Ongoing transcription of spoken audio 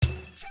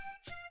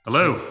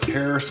Hello.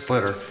 Hair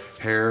splitter,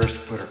 hair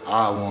splitter.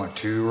 I want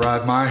to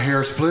ride my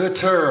hair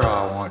splitter.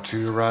 I want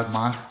to ride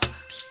my.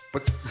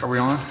 What are we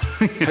on?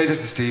 Hey,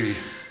 this is Stevie.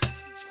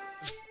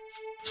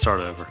 Start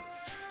over.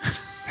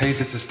 Hey,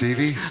 this is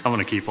Stevie. I'm going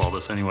to keep all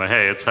this anyway.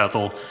 Hey, it's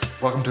Ethel.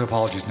 Welcome to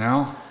Apologies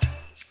Now.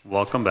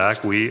 Welcome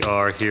back. We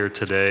are here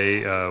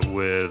today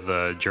with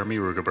Jeremy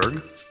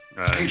Rugerberg.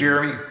 Hey,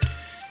 Jeremy.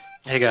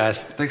 Hey,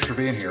 guys. Thanks for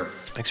being here.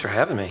 Thanks for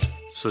having me.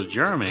 So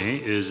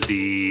Jeremy is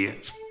the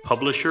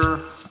publisher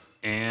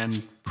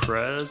and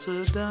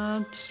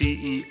president,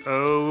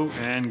 CEO,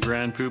 and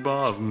Grand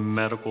Poobah of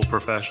Medical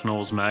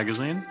Professionals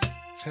Magazine.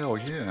 Hell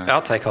yeah.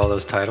 I'll take all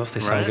those titles. They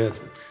sound good.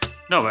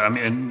 No, I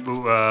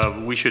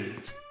mean, we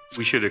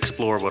should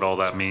explore what all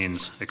that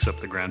means, except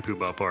the Grand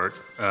Poobah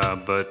part.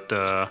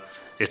 But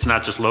it's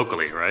not just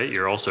locally, right?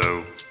 You're also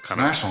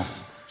kind of National.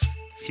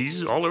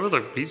 He's all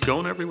over he's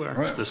going everywhere.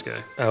 Right. This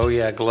guy. Oh,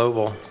 yeah,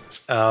 global.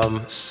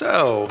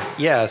 So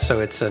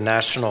it's a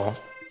national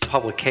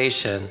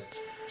publication,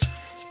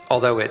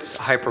 although it's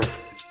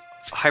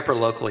hyper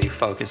locally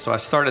focused. So I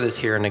started this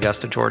here in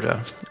Augusta,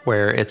 Georgia,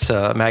 where it's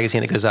a magazine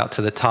that goes out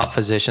to the top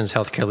physicians,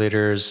 healthcare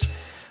leaders,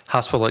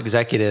 hospital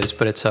executives,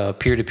 but it's a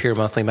peer-to-peer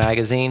monthly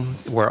magazine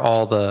where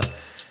all the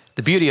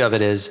beauty of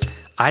it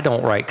is I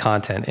don't write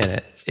content in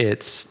it.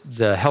 It's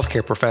the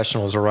healthcare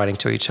professionals are writing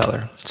to each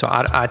other. So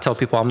I tell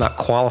people I'm not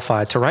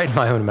qualified to write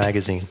my own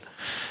magazine.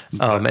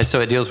 And so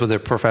it deals with their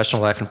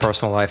professional life and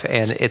personal life.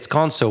 And it's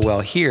gone so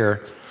well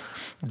here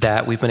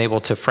that we've been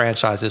able to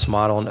franchise this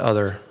model in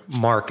other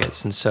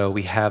markets. And so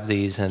we have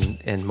these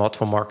in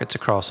multiple markets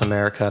across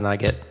America. And I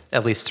get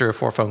at least 3 or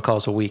 4 phone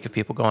calls a week of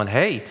people going,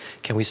 hey,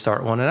 can we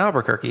start one in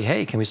Albuquerque?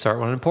 Hey, can we start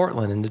one in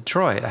Portland and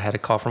Detroit? I had a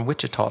call from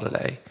Wichita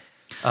today.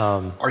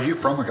 Are you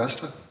from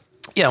Augusta?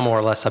 Yeah, more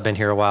or less. I've been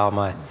here a while.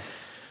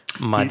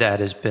 My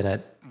dad has been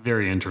at...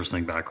 Very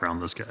interesting background,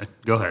 this guy.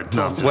 Go ahead.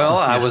 Well,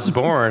 I was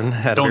born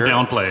at Don't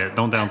downplay it.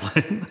 Don't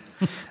downplay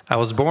it. I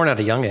was born at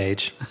a young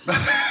age.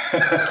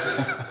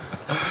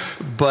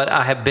 But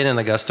I have been in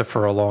Augusta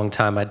for a long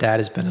time. My dad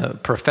has been a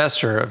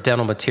professor of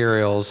dental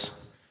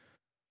materials.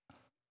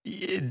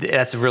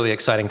 That's a really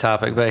exciting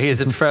topic, but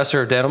he's a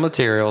professor of dental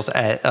materials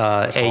at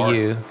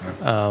AU,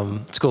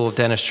 School of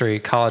Dentistry,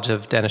 College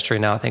of Dentistry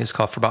now, I think it's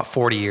called, for about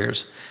 40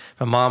 years.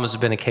 My mom has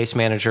been a case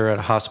manager at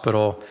a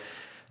hospital,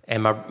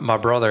 and my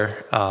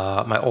brother,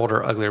 my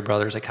older, uglier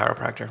brother, is a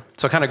chiropractor.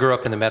 So I kind of grew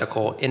up in the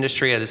medical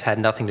industry. I just had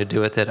nothing to do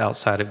with it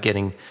outside of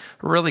getting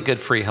really good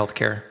free health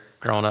care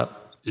growing up.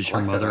 Is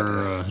your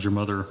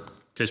mother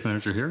case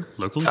manager here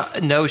locally?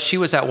 No, she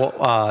was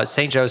at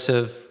St.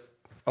 Joseph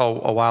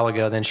a while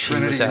ago. Then she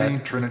Trinity, was at... you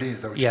mean? Trinity?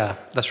 Is that what Yeah,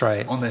 that's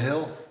right. On the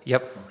hill?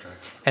 Yep. Okay.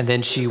 And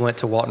then she went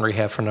to Walton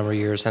Rehab for a number of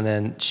years, and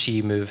then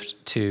she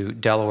moved to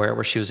Delaware,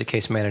 where she was a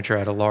case manager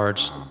at a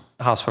large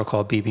hospital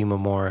called BB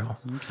Memorial.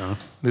 Okay.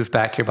 Moved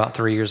back here about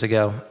 3 years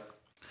ago.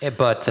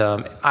 But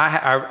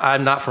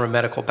I'm not from a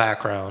medical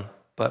background,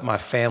 but my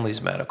family's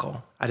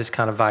medical. I just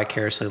kind of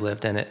vicariously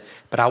lived in it.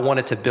 But I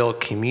wanted to build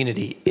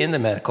community in the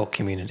medical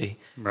community.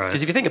 Right.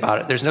 Because if you think about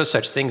it, there's no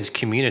such thing as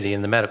community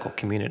in the medical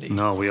community.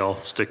 No, we all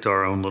stick to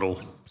our own little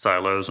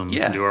silos and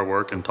do our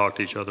work and talk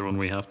to each other when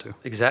we have to.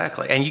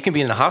 Exactly. And you can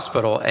be in a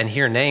hospital and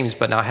hear names,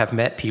 but not have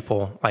met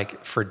people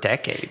like for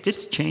decades.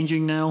 It's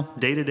changing now.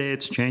 Day to day,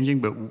 it's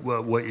changing. But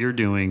what you're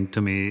doing to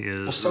me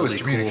is Well, so really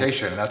is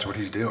communication, and that's what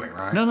he's doing,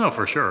 right? No,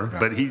 for sure. Yeah.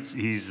 But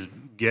he's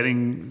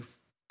getting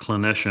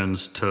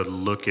clinicians to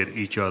look at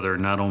each other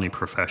not only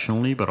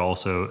professionally but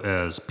also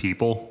as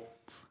people,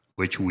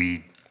 which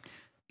we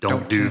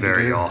don't do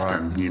very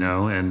often, right. You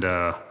know. And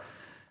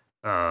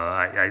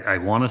I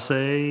want to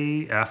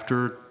say,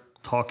 after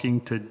talking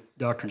to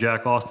Dr.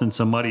 Jack Austin,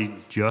 somebody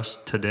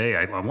just today,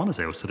 I want to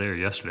say it was today or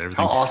yesterday.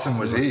 Everything. How awesome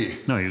was he?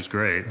 No, he was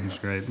great. He was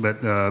great.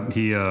 But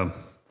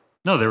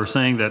no, they were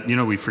saying that, you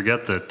know, we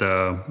forget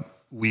that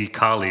we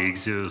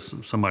colleagues,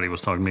 somebody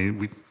was talking to me,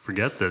 we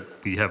forget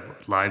that we have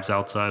lives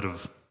outside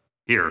of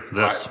here,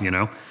 right. You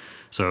know.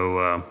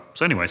 So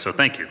anyway, so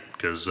thank you.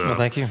 Because, well,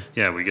 thank you.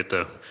 Yeah, we get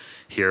to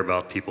hear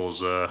about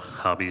people's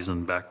hobbies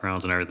and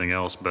backgrounds and everything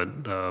else, but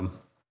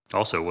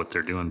also what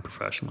they're doing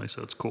professionally,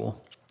 so it's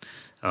cool.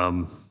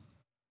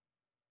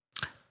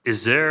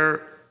 Is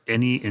there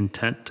any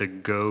intent to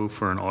go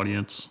for an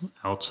audience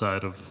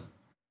outside of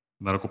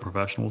medical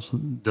professionals,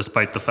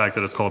 despite the fact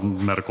that it's called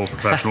Medical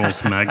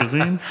Professionals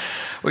Magazine?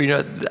 Well, you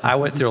know, I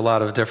went through a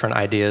lot of different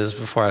ideas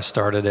before I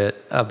started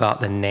it about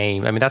the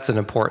name. I mean, that's an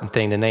important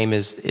thing. The name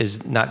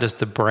is not just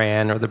the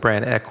brand or the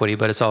brand equity,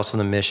 but it's also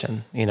the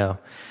mission, you know,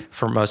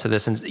 for most of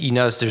this. And you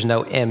notice there's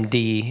no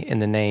MD in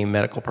the name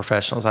Medical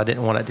Professionals. I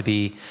didn't want it to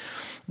be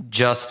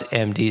just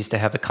MDs to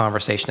have the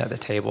conversation at the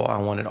table. I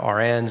wanted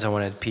RNs, I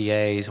wanted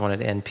PAs, I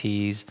wanted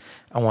NPs,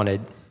 I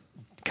wanted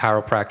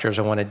chiropractors,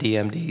 I wanted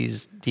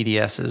DMDs,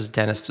 DDSs,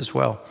 dentists as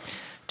well.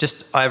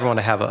 Just everyone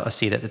to have a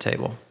seat at the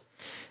table.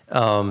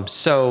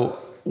 So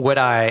would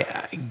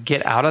I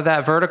get out of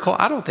that vertical?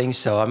 I don't think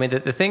so. I mean,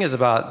 the thing is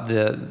about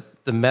the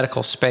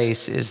medical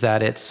space is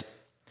that it's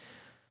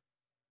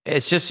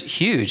just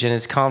huge and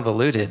it's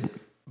convoluted,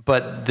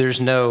 but there's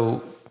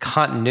no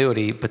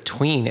continuity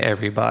between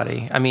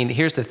everybody. I mean,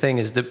 here's the thing: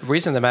 is the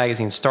reason the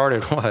magazine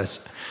started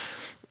was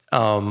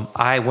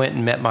I went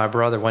and met my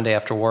brother one day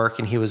after work,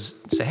 and he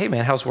was say, "Hey,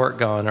 man, how's work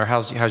going? Or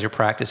how's your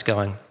practice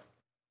going?"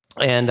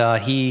 And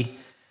he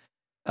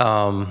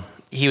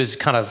was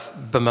kind of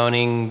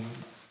bemoaning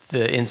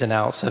the ins and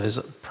outs of his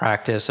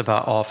practice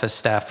about office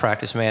staff,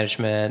 practice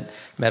management,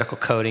 medical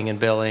coding and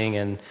billing,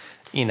 and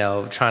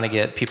trying to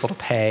get people to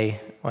pay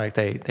like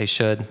they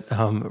should,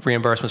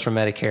 reimbursements from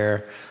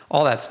Medicare,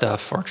 all that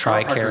stuff, or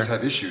TRICARE. Chiropractors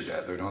have issued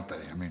that, though, don't they?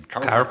 I mean,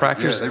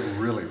 chiropractors? Yeah, they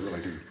really,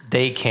 really do.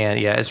 They can,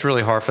 yeah. It's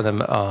really hard for them.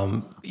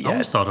 I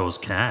always thought it was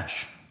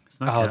cash.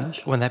 It's not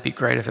cash. Wouldn't that be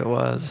great if it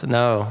was?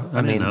 No.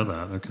 I didn't know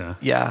that. Okay.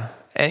 Yeah.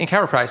 And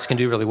chiropractors can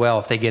do really well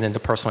if they get into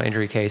personal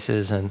injury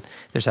cases and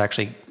there's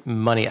actually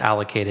money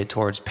allocated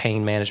towards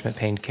pain management,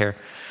 pain care.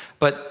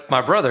 But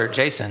my brother,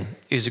 Jason,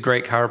 who's a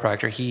great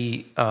chiropractor,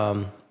 he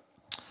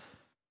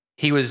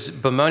was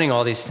bemoaning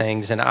all these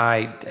things, and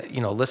I,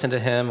 listened to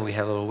him. We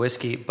had a little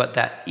whiskey. But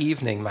that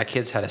evening, my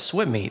kids had a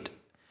swim meet.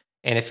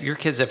 And if your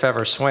kids have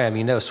ever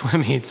swam,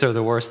 swim meets are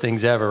the worst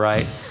things ever,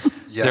 right?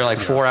 Yes, they're like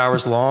 4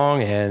 hours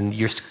long, and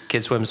your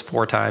kid swims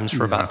 4 times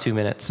for about 2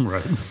 minutes.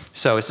 Right.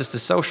 So it's just a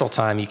social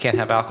time. You can't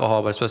have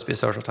alcohol, but it's supposed to be a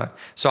social time.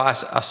 So I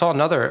saw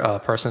another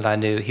person that I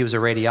knew. He was a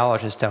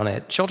radiologist down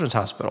at Children's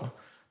Hospital.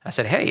 I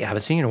said, "Hey, I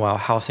haven't seen you in a while.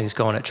 How's things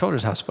going at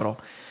Children's Hospital?"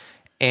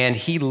 And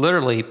he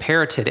literally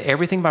parroted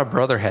everything my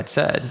brother had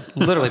said,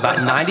 literally about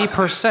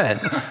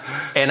 90%.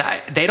 And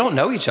they don't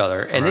know each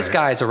other. And this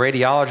guy is a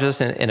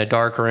radiologist in a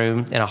dark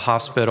room in a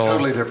hospital.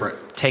 Totally different.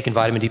 Taking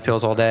vitamin D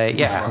pills all day.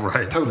 Yeah.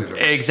 Right. Totally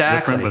different.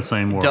 Exactly. Different but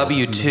same world.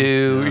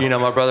 W-2,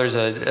 my brother's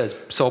a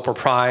sole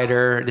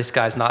proprietor. This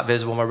guy's not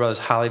visible. My brother's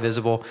highly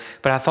visible.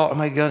 But I thought, oh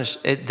my goodness,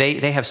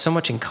 they have so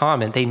much in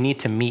common. They need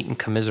to meet and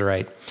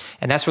commiserate.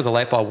 And that's where the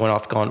light bulb went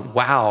off going,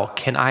 wow,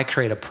 can I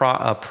create a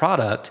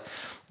product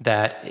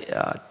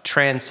that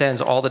transcends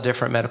all the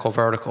different medical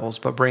verticals,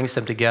 but brings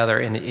them together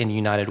in a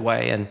united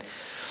way.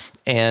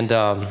 And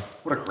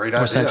what a great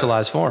idea.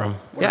 Centralized forum.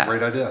 What a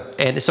great idea.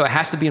 And so it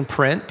has to be in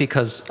print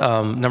because,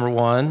 number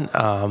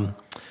one,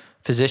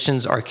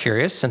 physicians are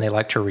curious and they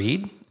like to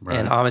read. Right.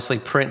 And obviously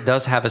print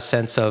does have a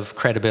sense of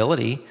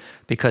credibility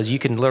because you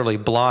can literally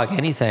blog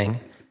anything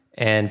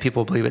and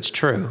people believe it's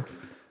true.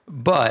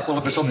 But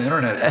if it's on the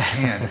internet, it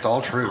can. It's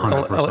all true.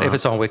 Right? If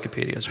it's on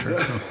Wikipedia, it's true.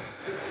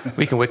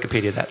 We can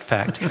Wikipedia that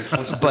fact.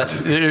 But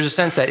there's a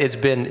sense that it's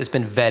been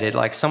vetted.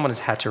 Like someone has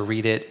had to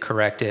read it,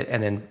 correct it,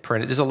 and then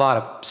print it. There's a lot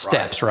of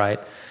steps, right?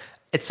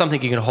 It's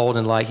something you can hold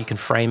and you can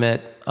frame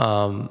it.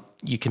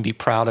 You can be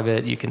proud of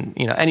it. You can,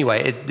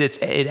 anyway,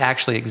 it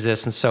actually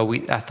exists. And so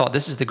I thought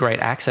this is the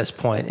great access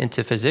point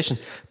into physicians,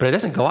 but it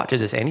doesn't go out to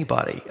just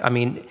anybody. I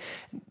mean,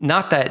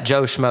 not that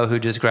Joe Schmo who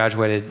just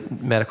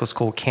graduated medical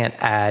school can't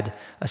add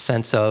a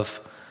sense of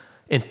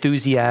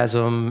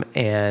enthusiasm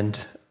and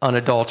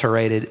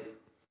unadulterated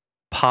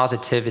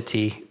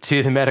positivity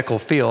to the medical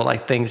field,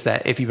 like things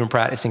that if you've been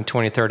practicing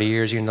 20, 30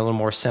 years, you're a little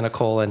more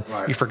cynical and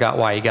you forgot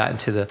why you got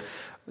into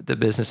the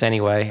business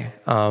anyway,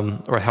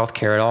 or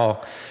healthcare at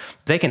all.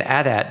 They can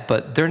add that,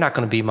 but they're not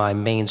going to be my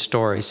main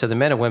story. So the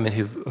men and women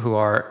who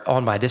are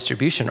on my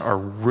distribution are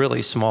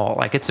really small.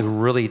 Like it's a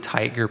really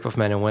tight group of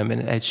men and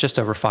women. It's just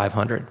over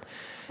 500.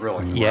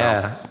 Really?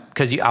 Yeah.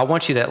 Because I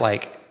want you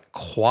to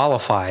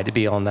qualify to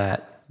be on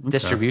that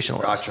distribution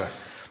list. Gotcha.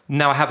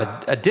 Now I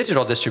have a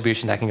digital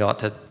distribution that can go out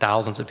to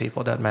thousands of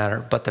people. It doesn't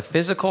matter. But the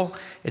physical,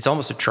 it's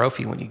almost a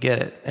trophy when you get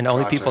it, and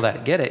only people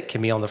that get it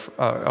can be on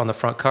the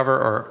front cover,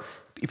 or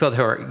people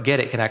who get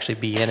it can actually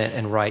be in it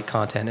and write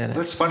content in it.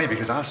 That's funny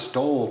because I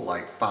stole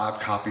 5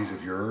 copies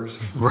of yours.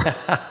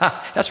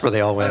 That's where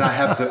they all went. And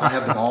I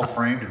have them all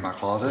framed in my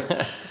closet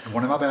and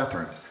one in my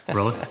bathroom.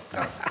 Really?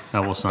 No. I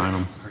will sign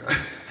them.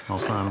 I'll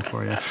sign them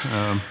for you.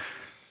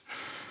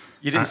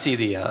 You didn't see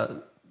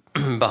the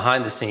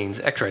behind the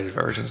scenes X-rated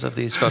versions of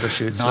these photo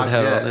shoots. Not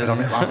yet, but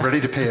I'm ready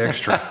to pay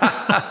extra.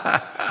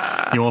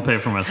 You won't pay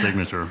for my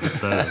signature.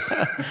 Those.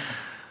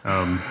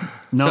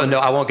 No,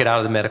 I won't get out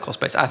of the medical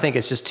space. I think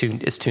it's just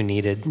too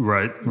needed.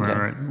 Right.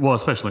 Well,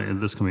 especially in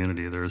this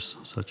community, there's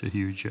such a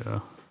huge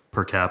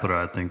per capita.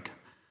 I think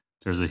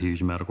there's a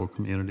huge medical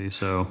community.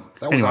 So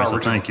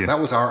thank you. That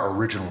was our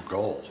original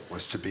goal,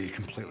 was to be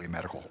completely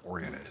medical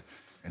oriented.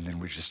 And then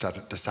we just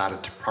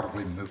decided to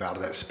probably move out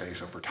of that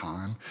space over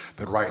time.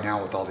 But right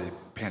now, with all the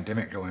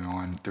pandemic going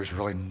on, there's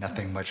really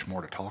nothing much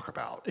more to talk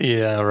about.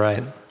 Yeah,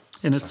 right.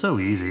 And it's so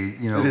easy,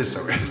 It is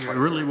so easy.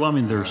 Really, well, I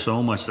mean, there's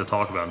so much to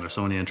talk about, and there's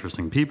so many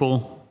interesting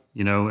people,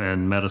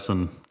 and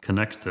medicine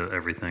connects to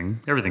everything.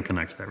 Everything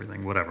connects to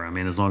everything, whatever. I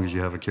mean, as long as you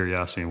have a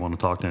curiosity and want to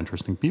talk to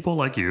interesting people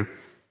like you,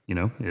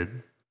 it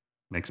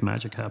makes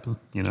magic happen,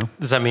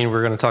 Does that mean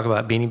we're going to talk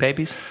about Beanie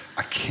Babies?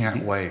 I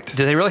can't wait.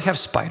 Do they really have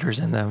spiders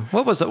in them?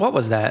 What was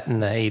that in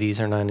the 80s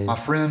or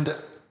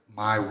 90s?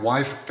 My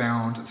wife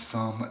found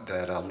some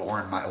that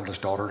Lauren, my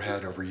oldest daughter,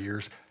 had over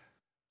years.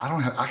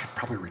 I could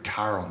probably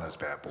retire on those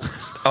bad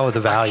boys. Oh,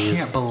 the value. I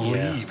can't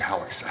believe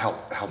how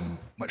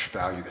much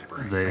value they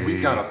bring. And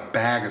we've got a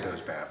bag of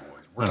those bad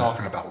boys. We're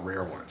talking about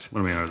rare ones.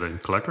 What do you mean? Are they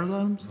collector's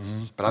items?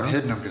 But I've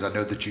hidden them because I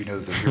know that you know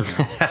that they're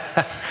here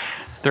now.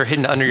 They're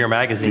hidden under your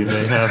magazines.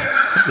 They have.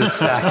 The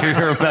stack of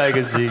your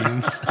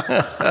magazines.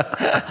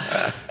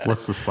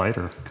 What's the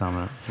spider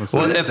comment? What's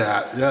Well, that? What is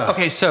that? Yeah.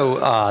 Okay,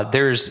 so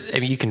there's. I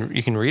mean, you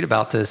can read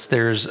about this.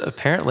 There's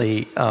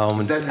apparently. Is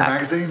that in your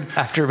magazine?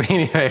 After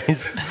Beanie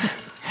Babies.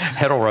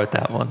 Heddle wrote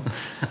that one.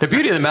 The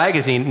beauty of the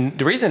magazine,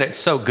 the reason it's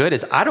so good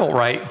is I don't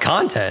write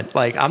content.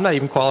 Like, I'm not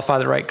even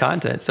qualified to write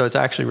content. So it's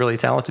actually really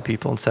talented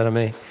people instead of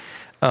me.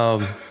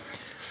 And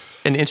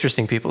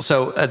interesting people.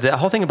 So the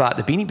whole thing about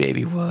the Beanie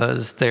Baby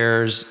was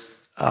there's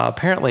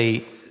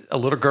apparently a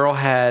little girl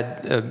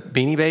had a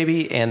Beanie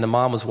Baby and the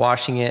mom was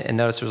washing it and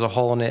noticed there was a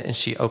hole in it and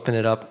she opened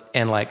it up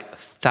and like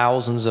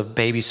thousands of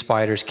baby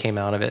spiders came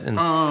out of it. And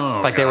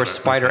like they were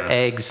spider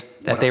eggs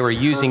that they were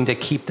using to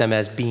keep them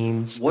as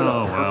beans. What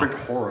a perfect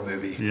horror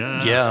movie.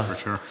 Yeah, for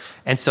sure.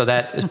 And so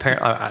that is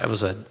apparently, it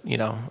was a,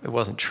 it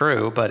wasn't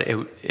true, but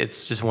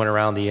it's just went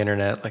around the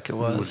internet like it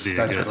was.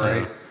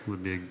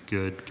 Would be a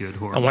good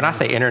horror. And when I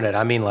say internet,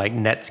 I mean like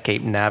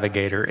Netscape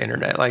Navigator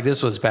internet. Like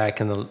this was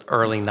back in the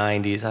early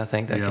 90s, I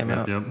think that came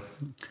out. Yep.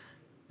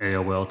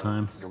 AOL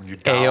time. When you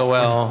dialed,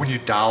 AOL. When you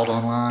dialed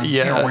online.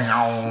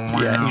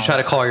 Yeah, you try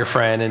to call your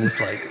friend and it's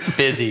like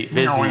busy.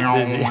 Well,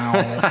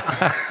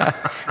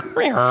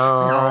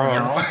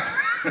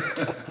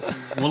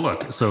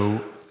 look,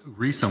 so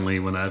recently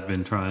when I've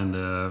been trying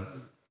to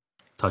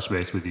touch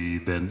base with you,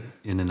 you've been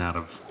in and out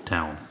of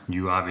town.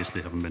 You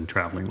obviously haven't been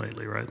traveling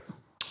lately, right?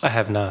 I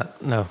have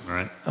not, no. All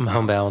right. I'm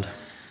homebound.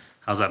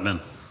 How's that been?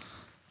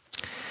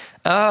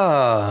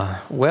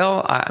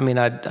 Well, I mean,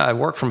 I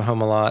work from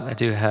home a lot. I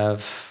do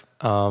have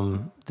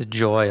the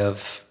joy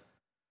of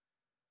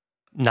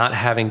not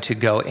having to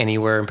go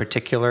anywhere in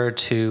particular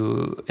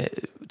to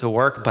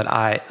work, but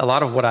a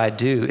lot of what I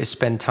do is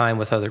spend time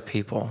with other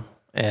people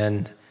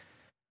and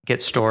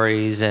get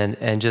stories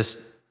and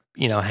just,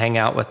 hang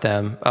out with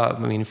them. I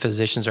mean,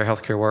 physicians or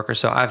healthcare workers.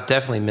 So I've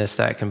definitely missed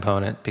that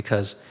component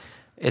because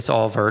it's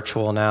all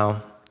virtual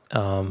now.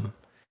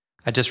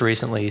 I just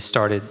recently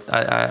started,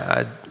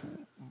 I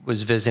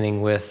was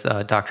visiting with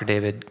Dr.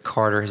 David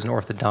Carter, who's an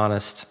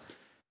orthodontist,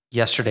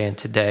 yesterday and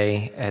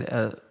today at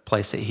a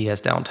place that he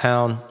has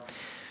downtown.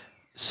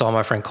 Saw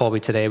my friend Colby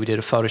today. We did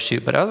a photo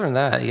shoot. But other than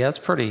that, yeah, it's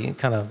pretty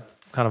kind of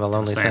a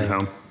lonely Staying thing.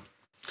 home.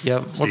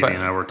 Yep. Stevie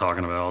and I were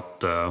talking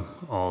about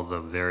all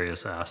the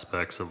various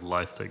aspects of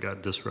life that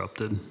got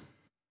disrupted.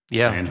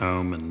 Yeah. Staying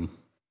home and,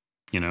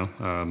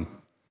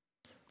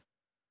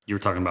 you were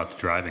talking about the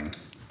driving.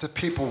 The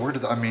people,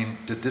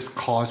 did this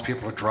cause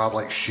people to drive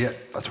like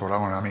shit? That's what I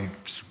want.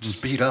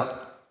 Speed up.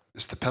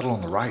 It's the pedal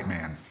on the right,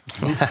 man.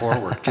 Move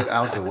forward. Get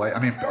out of the way.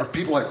 Are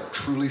people like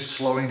truly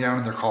slowing down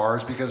in their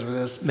cars because of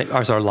this?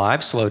 Are our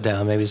lives slowed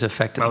down? Maybe it's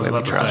affected the way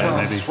we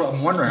drive. That's what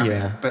I'm wondering.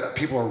 Yeah. But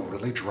people are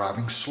really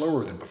driving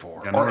slower than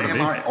before. Yeah, Or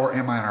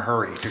am I in a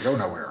hurry to go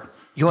nowhere?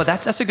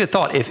 That's a good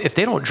thought. If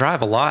they don't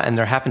drive a lot and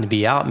they happen to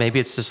be out, maybe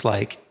it's just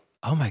like,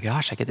 oh my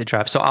gosh, I get to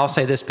drive. So I'll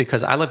say this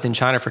because I lived in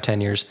China for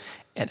 10 years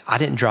and I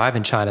didn't drive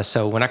in China.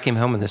 So when I came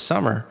home in the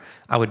summer,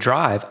 I would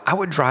drive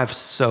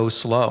so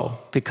slow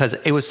because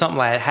it was something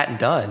I hadn't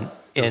done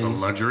It's a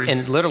luxury?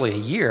 in literally a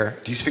year.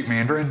 Do you speak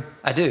Mandarin?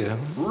 I do.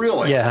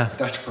 Really? Yeah.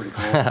 That's pretty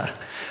cool.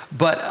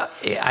 But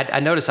I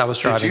noticed I was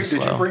driving slow.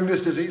 Did you bring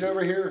this disease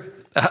over here?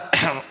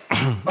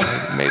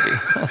 Maybe.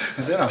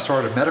 And then I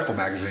started a medical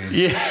magazine.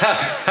 Get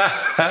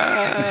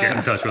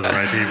in touch with the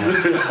right people.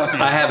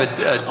 I have a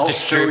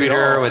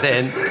distributor with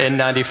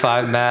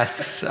N95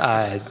 masks.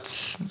 I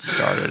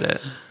started it.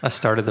 I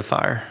started the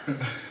fire.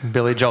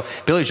 Billy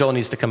Joel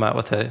needs to come out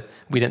with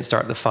We Didn't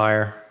Start the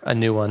Fire, a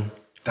new one.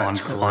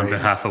 That's on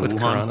behalf of with Wuhan.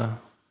 Corona.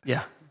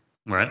 Yeah.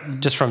 Right?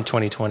 Just from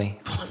 2020.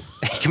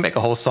 He can make a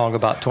whole song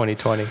about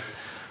 2020.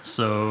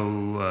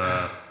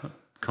 So,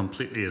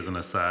 completely as an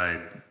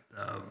aside,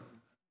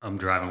 I'm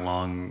driving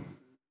along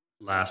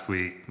last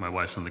week. My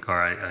wife's in the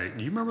car.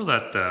 Do you remember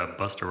that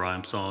Busta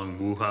Rhymes song,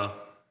 Woo-Ha?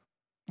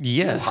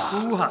 Yes.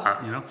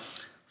 Woo-Ha,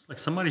 It's like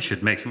somebody's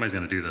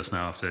going to do this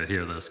now to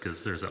hear this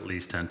because there's at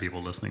least 10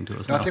 people listening to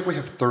us now. I think we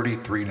have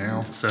 33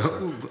 now.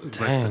 So,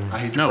 Dang. I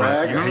hate to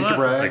brag. You remember that?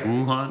 brag. Like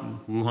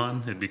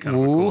Wuhan, it'd be kind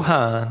of cool.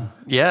 Wuhan.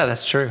 Yeah,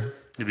 that's true.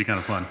 It'd be kind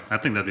of fun. I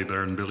think that'd be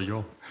better than Billy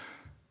Joel.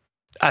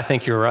 I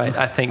think you're right.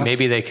 I think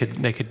maybe they could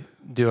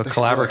do a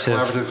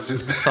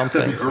collaborative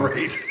something That'd be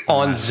great.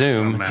 on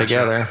Zoom mashup.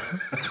 together.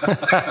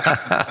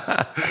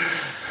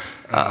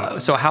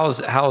 So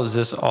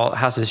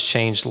how's this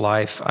changed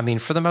life? I mean,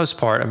 for the most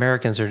part,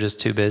 Americans are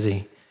just too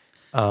busy.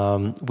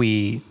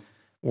 We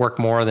work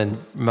more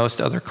than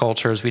most other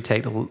cultures. We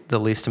take the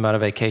least amount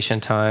of vacation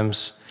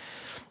times.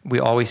 We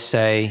always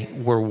say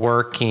we're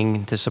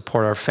working to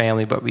support our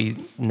family, but we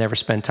never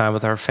spend time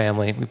with our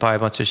family. We buy a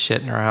bunch of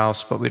shit in our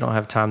house, but we don't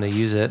have time to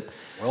use it.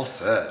 Well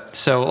said.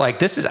 So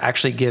this is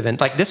actually given,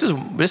 this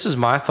is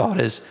my thought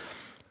is,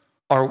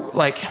 I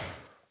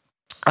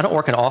don't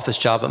work an office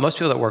job, but most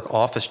people that work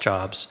office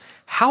jobs,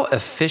 how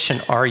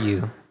efficient are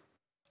you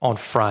on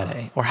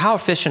Friday? Or how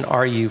efficient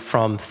are you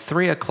from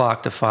 3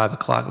 o'clock to 5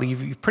 o'clock?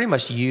 You've pretty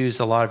much used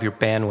a lot of your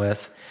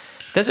bandwidth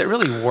Does it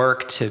really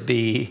work to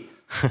be?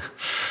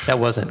 That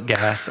wasn't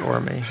gas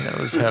or me. That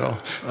was Heddle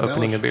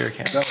opening a beer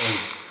can.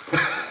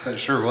 That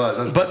sure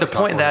was. But the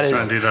point of that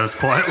Trying is, to do that as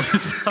quietly as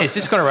possible. it's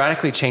just going to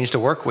radically change the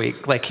work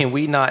week. Like, can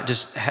we not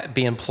just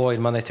be employed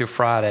Monday through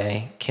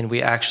Friday? Can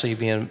we actually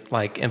be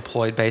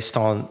employed based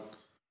on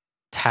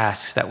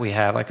tasks that we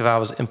have? Like, if I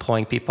was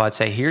employing people, I'd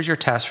say, here's your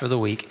tasks for the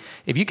week.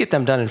 If you get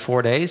them done in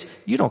 4 days,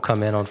 you don't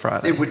come in on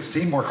Friday. It would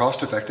seem more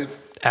cost effective.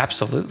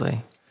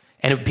 Absolutely.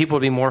 And people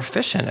would be more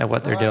efficient at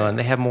what they're doing.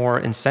 They have more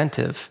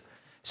incentive.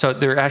 So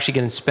they're actually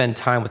going to spend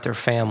time with their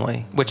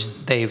family, which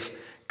they've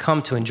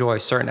come to enjoy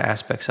certain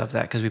aspects of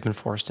that because we've been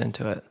forced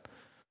into it.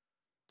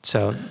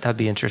 So that'd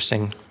be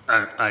interesting.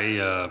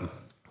 I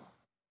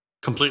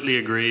completely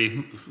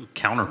agree.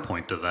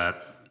 Counterpoint to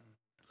that,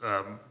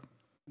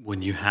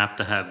 when you have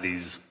to have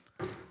these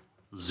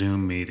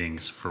Zoom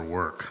meetings for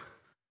work,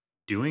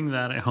 doing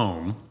that at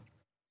home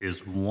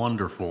is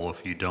wonderful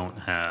if you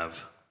don't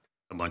have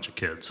a bunch of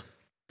kids.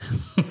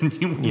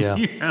 when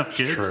you have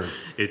kids, True.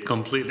 it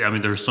completely, I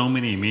mean, there's so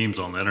many memes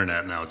on the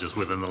internet now just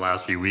within the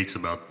last few weeks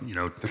about,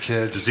 The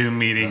kids. the Zoom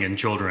meeting and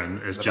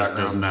children. It just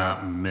does background,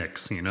 not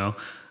mix,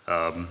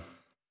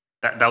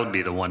 that would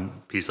be the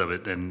one piece of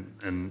it.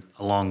 And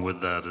along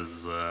with that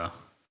is, the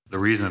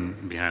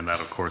reason behind that,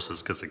 of course,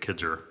 is because the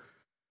kids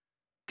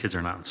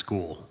are not in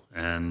school.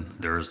 And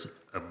there's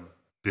a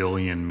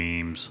billion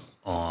memes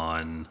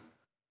on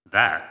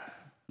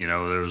that.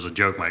 There was a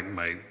joke,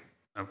 my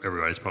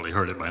everybody's probably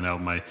heard it by now.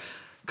 My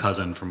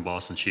cousin from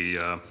Boston, she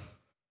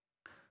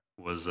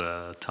was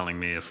telling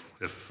me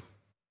if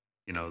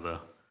the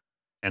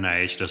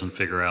NIH doesn't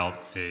figure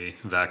out a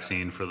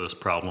vaccine for this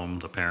problem,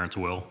 the parents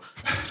will.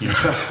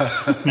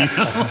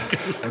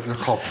 They're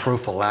called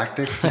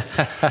prophylactics.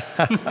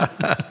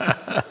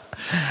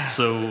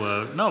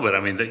 So no, but I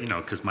mean,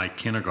 because my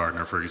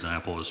kindergartner, for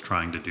example, is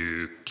trying to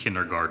do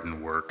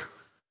kindergarten work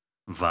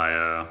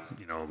via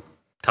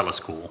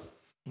teleschool.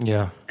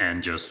 Yeah.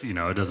 And just, it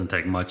doesn't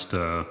take much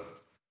to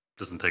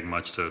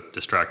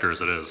distract her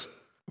as it is.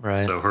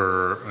 Right. So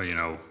her,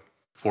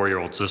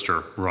 4-year-old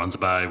sister runs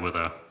by with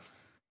a,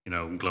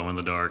 glow in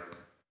the dark,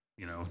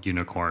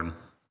 unicorn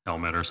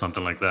helmet or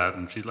something like that.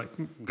 And she's like,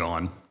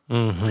 gone.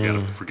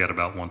 Mm-hmm. Forget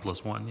about 1 +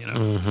 1,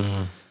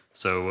 Mm-hmm.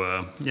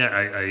 So,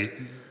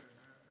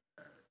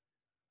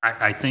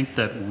 I think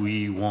that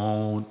we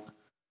won't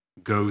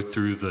go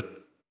through the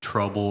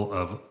trouble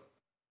of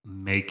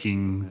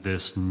making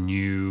this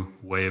new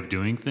way of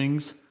doing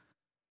things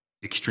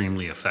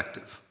extremely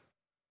effective.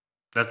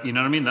 That, you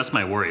know what I mean? That's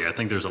my worry. I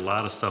think there's a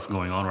lot of stuff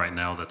going on right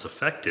now that's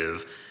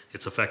effective.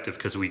 It's effective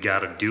because we got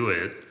to do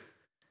it.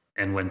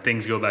 And when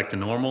things go back to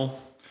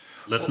normal,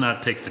 let's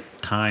not take the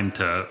time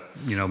to,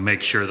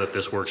 make sure that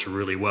this works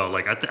really well.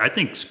 Like, I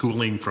think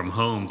schooling from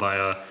home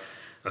via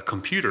a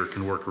computer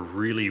can work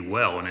really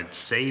well, and it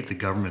saved the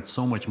government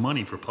so much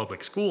money for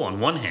public school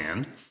on one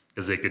hand,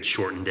 because they could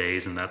shorten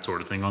days and that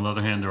sort of thing. On the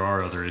other hand, there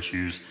are other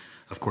issues,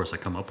 of course, that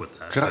come up with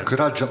that.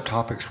 Could I jump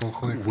topics real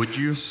quick? Would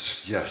you?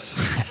 Yes.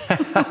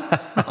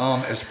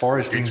 As far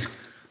as things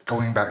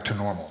going back to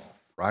normal,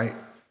 right?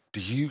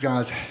 Do you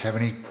guys have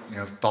any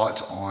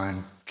thoughts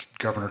on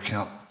Governor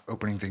Kemp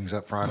opening things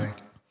up Friday?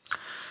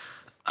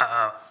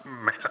 I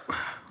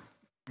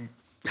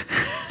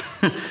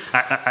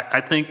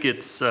think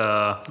it's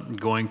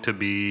going to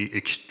be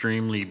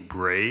extremely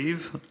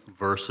brave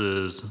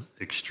versus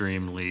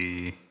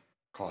extremely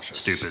Cautious.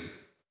 stupid.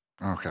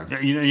 Okay. Yeah,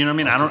 you know what I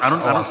mean? I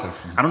Awesome.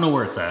 don't know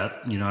where it's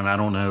at, and I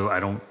don't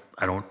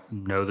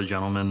know the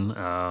gentleman.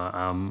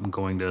 I'm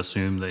going to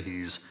assume that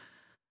he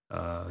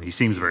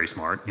seems very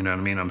smart. You know what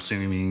I mean? I'm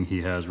assuming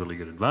he has really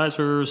good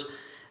advisors.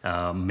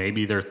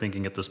 Maybe they're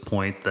thinking at this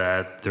point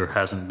that there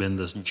hasn't been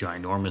this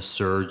ginormous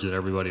surge that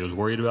everybody was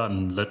worried about,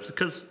 and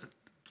because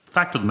the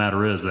fact of the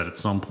matter is that at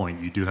some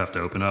point you do have to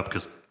open up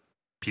because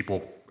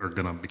people are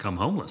going to become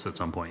homeless at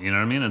some point. You know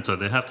what I mean? And so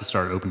they have to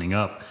start opening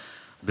up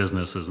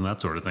businesses and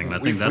that sort of thing. And I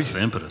think that's the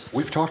impetus.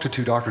 We've talked to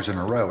 2 doctors in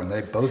a row, and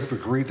they both have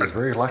agreed there's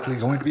very likely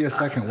going to be a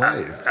second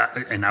wave.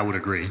 And I would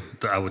agree.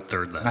 I would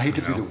third that. And I hate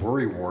to be the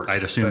worrywart.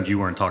 I'd assumed you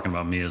weren't talking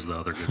about me as the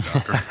other good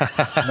doctor.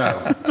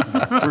 No.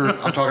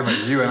 I'm talking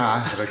about you and I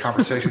had a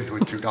conversation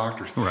with 2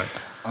 doctors. Right.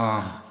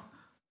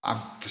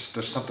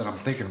 There's something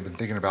I've been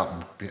thinking about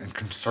and being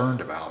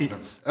concerned about.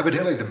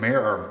 Evidently, the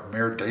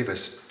Mayor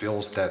Davis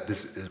feels that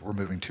we're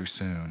moving too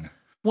soon.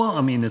 Well,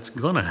 I mean, it's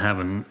going to have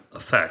an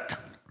effect.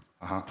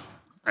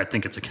 I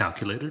think it's a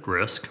calculated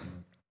risk.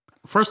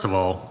 First of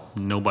all,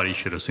 nobody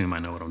should assume I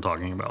know what I'm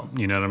talking about.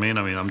 You know what I mean?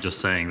 I mean, I'm just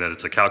saying that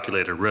it's a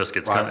calculated risk.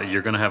 It's Right.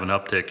 you're going to have an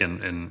uptick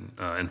in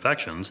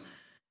infections,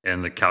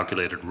 and the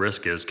calculated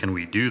risk is, can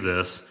we do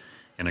this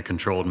in a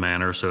controlled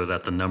manner so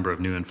that the number of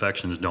new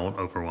infections don't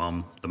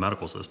overwhelm the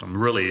medical system?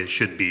 Really, it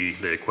should be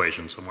the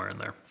equation somewhere in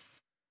there.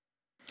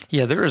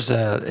 Yeah, there was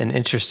an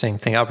interesting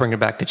thing. I'll bring it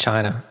back to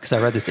China because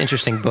I read this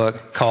interesting book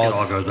It called.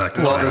 all goes back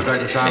to Well, China, goes back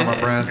to China, my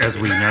friend. as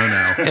we know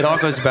now. It all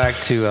goes back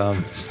to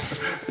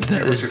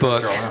this North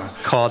book Carolina.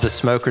 called The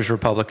Smokers'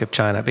 Republic of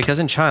China, because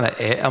in China,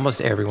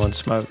 almost everyone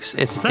smokes.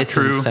 It's Is that it's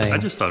true? insane. I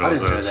just thought I it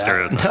was didn't a know that.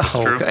 stereotype. It's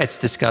No, true. it's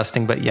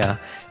disgusting, but yeah.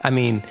 I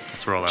mean,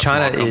 where all that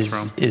China smoke comes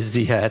from. is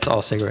the it's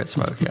all cigarette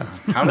smoke, yeah.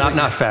 How do Not they-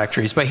 not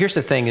factories, but here's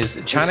the thing: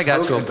 is China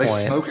got to a They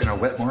point. smoke in a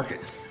wet market.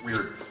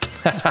 Weird.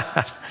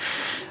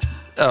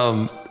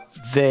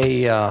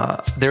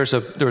 There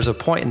was a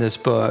point in this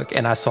book,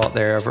 and I saw it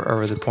there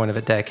over the point of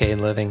a decade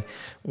living,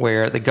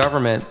 where the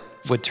government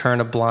would turn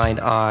a blind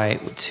eye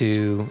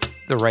to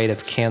the rate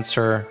of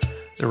cancer,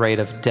 the rate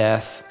of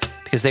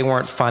death, because they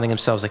weren't finding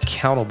themselves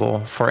accountable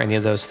for any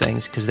of those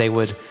things, because they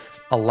would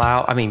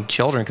allow, I mean,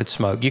 children could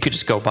smoke. You could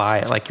just go buy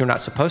it. Like, you're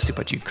not supposed to,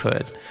 but you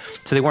could.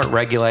 So they weren't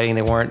regulating.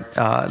 They weren't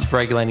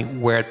regulating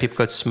where people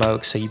could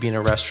smoke. So you'd be in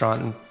a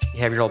restaurant and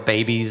you have your little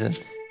babies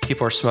and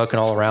people are smoking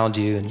all around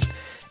you. And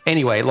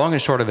anyway, long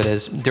and short of it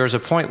is, there was a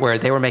point where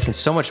they were making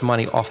so much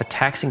money off of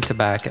taxing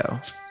tobacco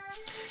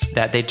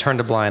that they turned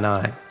a blind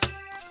eye.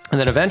 And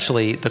then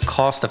eventually, the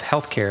cost of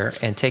healthcare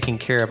and taking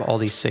care of all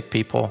these sick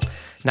people,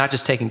 not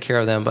just taking care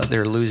of them, but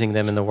they're losing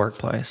them in the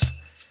workplace,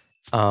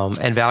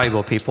 and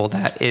valuable people,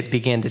 that it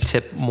began to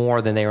tip more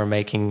than they were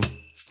making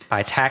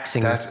by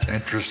taxing. That's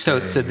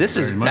interesting. So this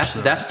is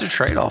that's the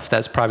trade-off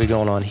that's probably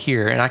going on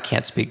here, and I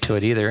can't speak to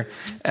it either.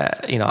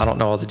 I don't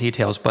know all the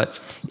details, but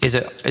is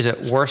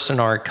it worse in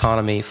our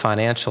economy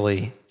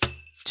financially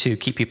to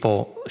keep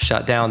people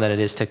shut down than it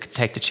is to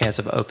take the chance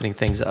of opening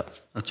things up?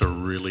 That's a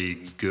really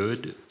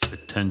good,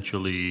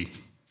 potentially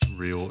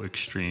real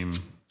extreme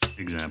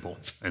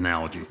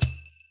analogy.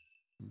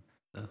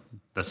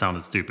 That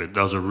sounded stupid.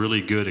 That was a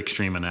really good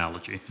extreme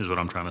analogy, is what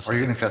I'm trying to Are say.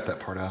 you going to cut that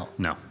part out?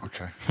 No.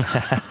 Okay.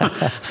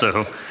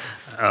 So,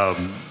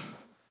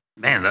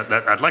 man,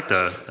 I'd like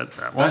to.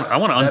 I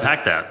want to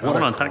unpack that. I what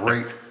want to a unpack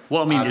great that.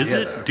 Well, I mean, is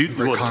idea, it? though.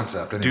 Great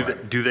concept, anyway.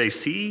 Do they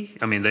see?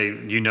 I mean,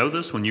 you know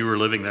this when you were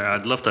living there.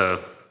 I'd love to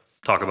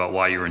talk about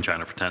why you were in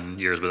China for 10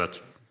 years, but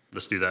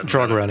let's do that.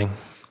 Drug running.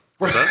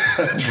 What's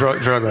that?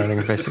 Drug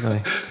running,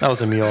 basically. That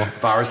was a mule.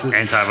 Viruses?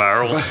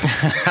 Antivirals.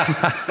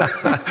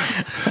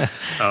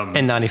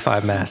 And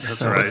 95 masks.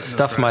 So I right, would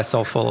stuff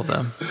myself full of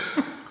them.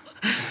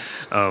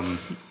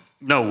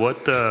 No,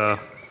 what?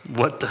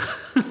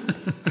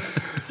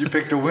 You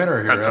picked a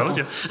winner here, I told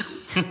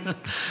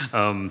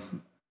Ethel.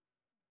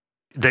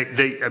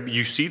 you.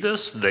 You see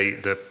this?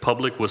 The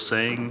public was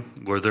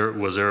saying, was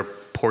there a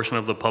portion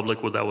of the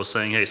public that was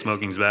saying, "Hey,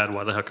 smoking's bad.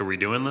 Why the heck are we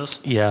doing this?"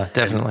 Yeah,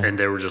 definitely. And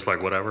they were just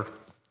like, "Whatever."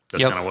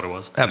 That's Yep. kind of what it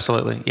was.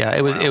 Absolutely. Yeah.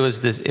 It was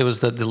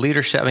the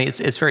leadership. I mean,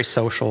 it's very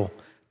social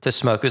to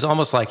smoke. It was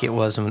almost like it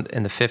was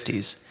in the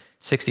 50s,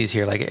 60s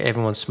here. Like,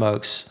 everyone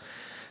smokes.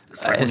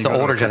 It's like when It's you the go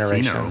to older a casino,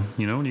 generation.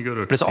 you know, when you go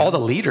to a But it's casino. all the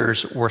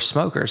leaders were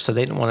smokers, so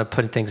they didn't want to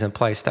put things in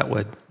place that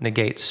would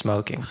negate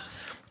smoking.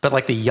 But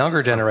like the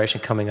younger generation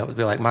coming up would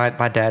be like,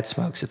 my dad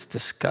smokes. It's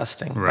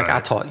disgusting. Like, I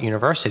Right. taught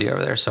university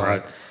over there, so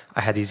Right.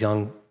 I had these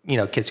young,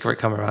 kids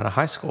coming out of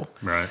high school.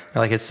 Right.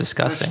 They're like, it's That's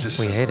disgusting. just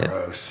We so hate it.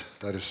 gross.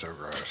 That is so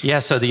gross. Yeah,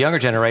 so the younger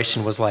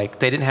generation was like,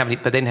 they didn't have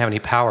any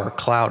power, or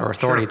clout, or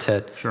authority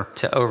Sure.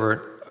 to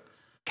over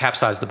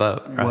capsize the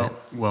boat, right?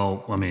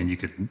 Well, I mean, you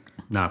could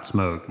not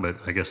smoke, but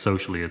I guess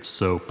socially it's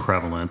so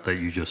prevalent that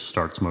you just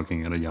start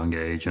smoking at a young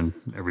age and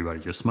everybody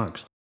just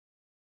smokes.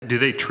 Do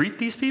they treat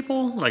these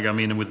people? Like, I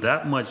mean, with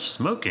that much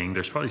smoking,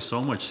 there's probably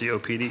so much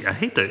COPD. I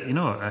hate that,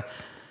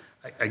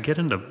 I get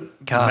into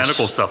Gosh.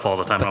 medical stuff all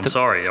the time. I'm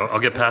sorry. I'll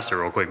get past it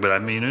real quick. But I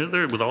mean,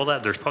 with all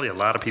that, there's probably a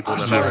lot of people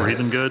that are not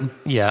breathing good.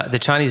 Yeah, the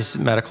Chinese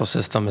medical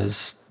system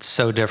is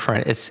so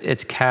different.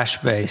 It's cash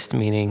based,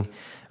 meaning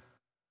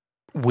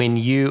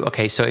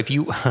so if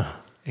you,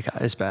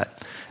 it's bad.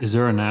 Is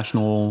there a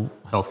national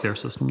healthcare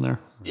system there?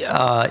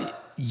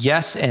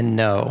 Yes and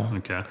no.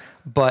 Okay.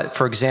 But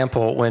for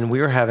example, when we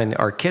were having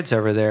our kids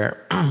over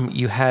there,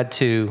 you had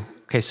to.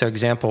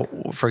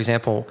 For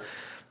example,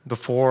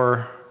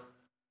 before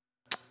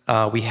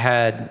we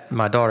had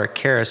my daughter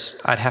Karis,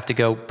 I'd have to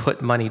go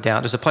put money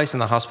down. There's a place in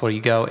the hospital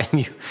you go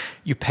and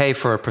you pay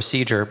for a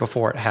procedure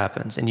before it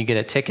happens, and you get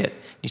a ticket.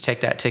 You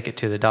take that ticket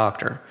to the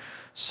doctor.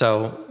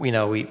 So we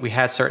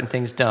had certain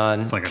things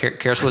done. like a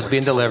Karis was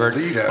being delivered,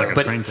 It's like a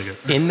but train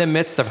ticket. in the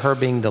midst of her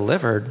being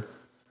delivered,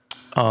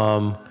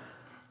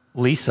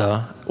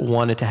 Lisa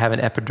wanted to have an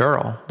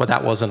epidural, but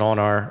that wasn't on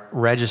our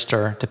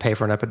register to pay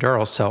for an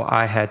epidural. So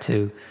I had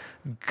to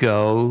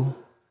go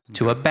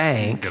to a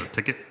bank Get a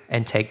ticket?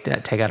 and take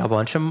out a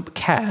bunch of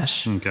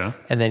cash, Okay.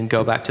 and then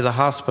go back to the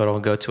hospital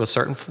and go to a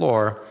certain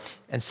floor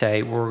and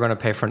say, we're going to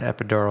pay for an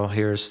epidural.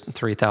 Here's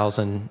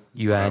 3,000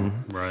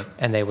 yuan. Right.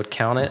 And they would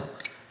count it.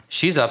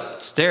 She's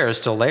upstairs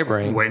still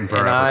laboring, Waiting for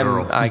and her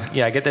epidural.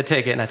 I get the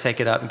ticket and I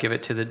take it up and give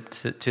it to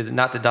the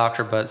not the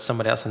doctor but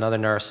somebody else, another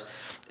nurse,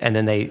 and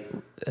then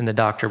the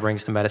doctor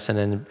brings the medicine,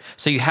 and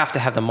so you have to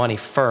have the money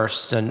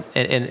first. And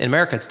in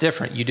America it's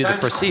different. You do That's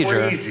the procedure,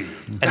 crazy.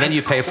 and then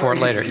you pay for it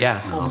later. crazy.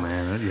 Yeah. Oh,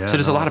 man. Yeah. So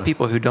there's a lot of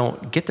people who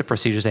don't get the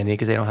procedures they need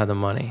because they don't have the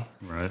money,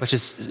 Right. which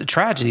is a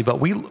tragedy. But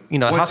Once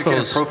again,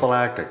 hospitals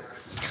prophylactic.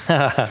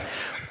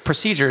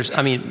 procedures.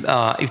 I mean,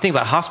 if you think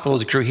about it,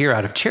 hospitals grew here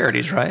out of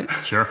charities, right?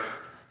 Sure.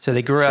 So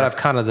they grew out of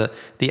kind of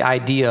the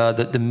idea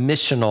that the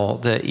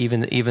missional,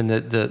 even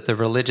the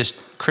religious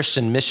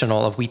Christian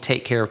missional of we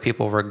take care of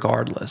people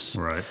regardless.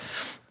 Right.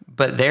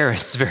 But there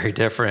it's very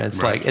different. It's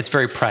Right. like it's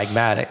very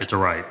pragmatic. It's a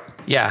right.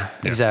 Yeah,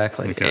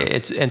 exactly. Okay.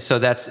 It's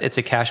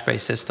a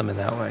cash-based system in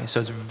that way.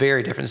 So it's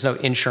very different. There's no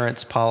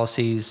insurance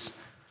policies,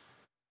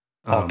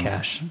 all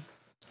cash.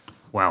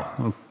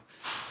 Wow.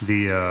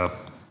 I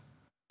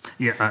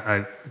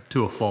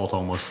to a fault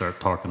almost start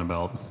talking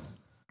about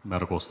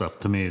medical stuff.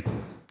 To me,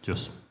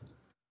 it's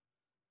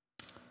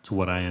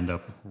what I end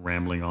up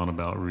rambling on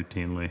about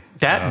routinely.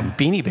 That and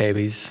Beanie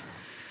Babies.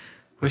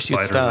 Wish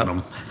you'd Spiders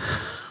in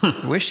stop.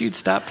 them. Wish you'd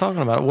stop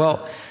talking about it.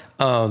 Well,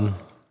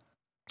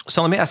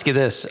 so let me ask you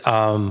this.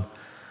 Being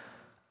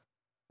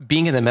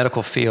in the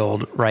medical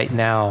field right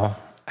now,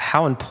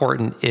 how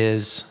important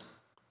is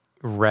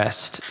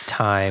rest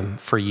time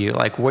for you?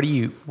 Like,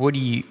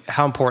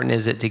 how important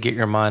is it to get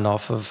your mind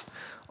off of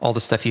all the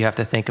stuff you have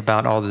to think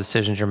about, all the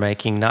decisions you're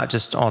making, not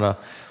just on a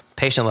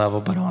patient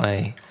level, but on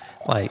a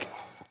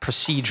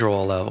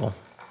procedural level?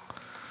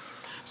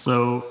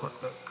 So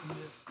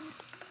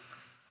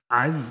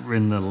I've,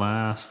 in the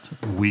last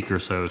week or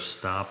so,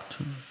 stopped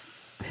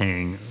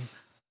paying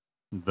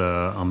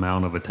the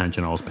amount of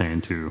attention I was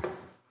paying to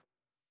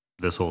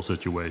this whole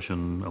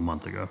situation a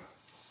month ago.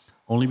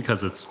 Only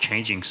because it's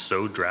changing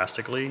so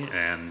drastically,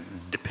 and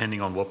depending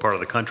on what part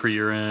of the country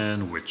you're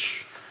in,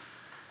 which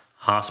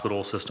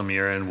hospital system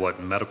you're in,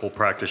 what medical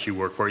practice you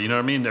work for, you know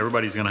what I mean?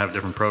 Everybody's going to have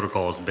different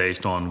protocols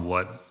based on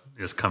what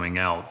is coming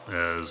out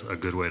as a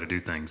good way to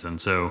do things. And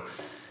so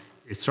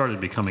it started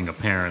becoming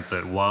apparent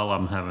that while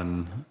I'm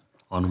having,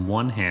 on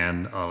one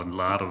hand, a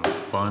lot of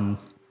fun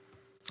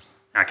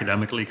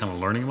academically kind of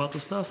learning about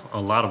this stuff,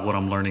 a lot of what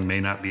I'm learning may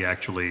not be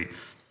actually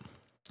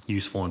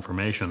useful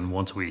information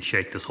once we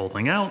shake this whole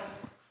thing out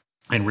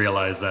and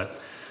realize that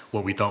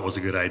what we thought was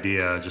a good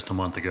idea just a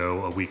month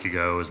ago, a week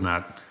ago, is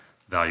not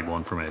valuable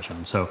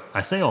information. So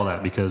I say all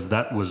that because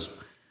that was,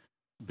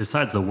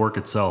 besides the work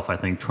itself, I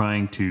think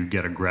trying to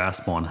get a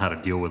grasp on how to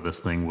deal with this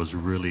thing was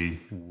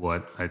really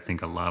what I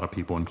think a lot of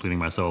people, including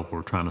myself,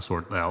 were trying to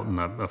sort out. And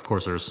of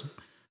course, there's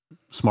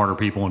smarter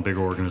people in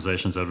bigger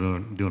organizations that are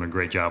doing a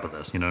great job of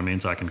this, you know what I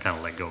mean? So I can kind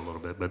of let go a little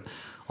bit. But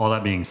all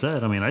that being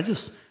said, I mean, I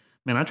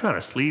try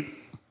to sleep.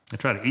 I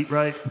try to eat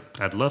right.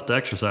 I'd love to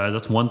exercise.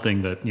 That's one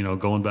thing that,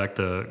 going back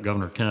to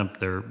Governor Kemp,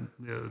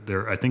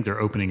 I think they're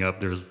opening up,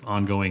 there's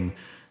ongoing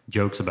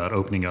jokes about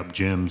opening up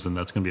gyms, and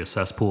that's going to be a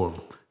cesspool of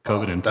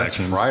COVID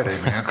infections. That's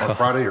Friday, man. Or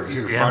Friday or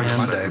either Friday or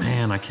Monday. But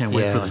man, I can't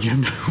wait for the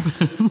gym to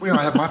open.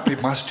 I have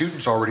my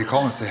students already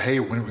calling and say, hey,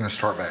 when are we going to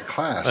start back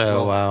class?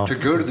 Oh, wow. To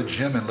go to the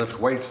gym and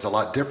lift weights is a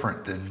lot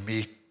different than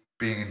me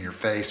being in your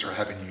face or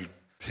having you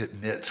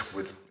hit mitts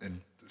and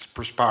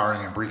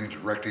perspiring and breathing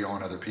directly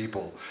on other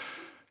people.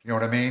 You know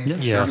what I mean?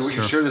 Yeah, We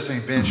can share the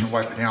same bench and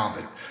wipe it down,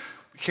 but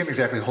we can't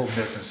exactly hold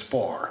mitts and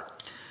spar.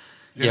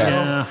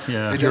 Yeah. It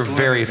You're doesn't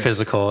very limit me.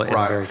 physical and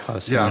Right. very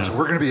close. Yeah, so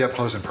we're going to be up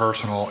close and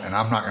personal, and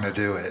I'm not going to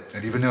do it.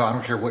 And even though I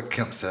don't care what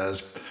Kemp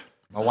says,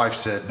 my wife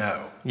said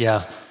no.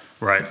 Yeah.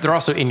 Right. They're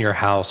also in your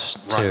house,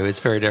 too. Right. It's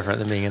very different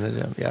than being in the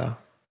gym. Yeah.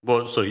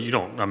 Well, so you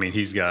don't,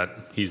 he's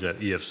at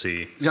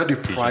EFC. Yeah, I do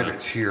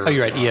privates here. Oh,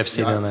 you're at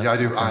EFC doing that. Yeah, I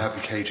do. I have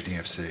the cage at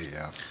EFC,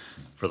 yeah.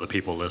 For the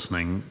people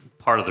listening,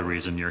 part of the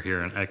reason you're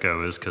here in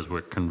Echo is because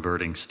we're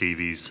converting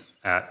Stevie's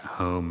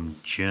at-home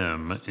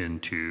gym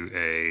into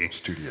a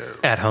Studio.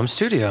 At-home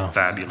studio.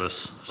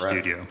 fabulous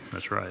studio.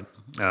 That's right.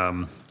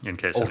 In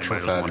case Ultra anybody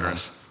was wondering.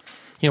 fabulous.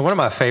 One of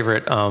my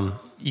favorite,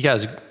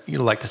 you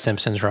like The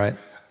Simpsons, right?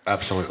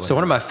 Absolutely. So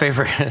one of my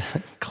favorite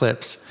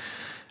clips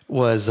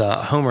was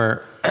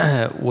Homer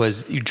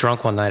was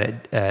drunk one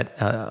night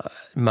at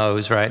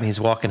Moe's, right? And he's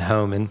walking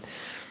home, and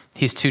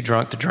he's too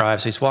drunk to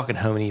drive, so he's walking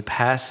home, and he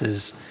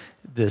passes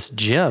this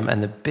gym,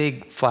 and the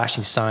big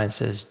flashing sign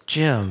says,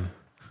 Gym,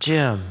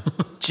 Gym,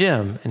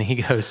 Gym. And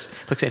he looks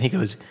at it, and he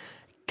goes,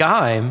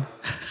 Gym?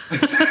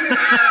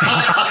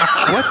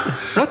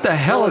 What the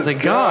hell is a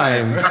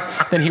gym?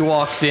 Then he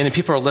walks in, and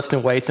people are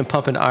lifting weights and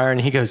pumping iron,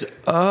 and he goes,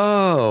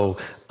 oh,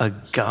 a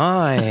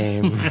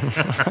gym.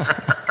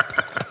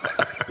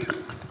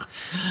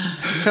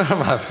 It's one of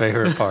my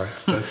favorite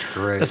parts. That's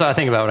great. That's what I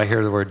think about when I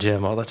hear the word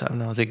gym all the time.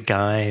 No, it's a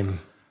gym.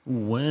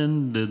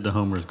 When did the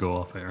Homers go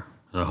off air?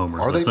 The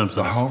Homers, Are the they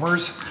Simpsons. the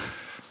homers?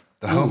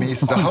 The homies.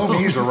 The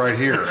homies are right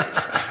here.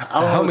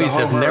 The homies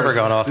have never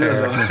gone off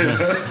air.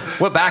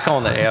 We're back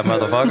on the air,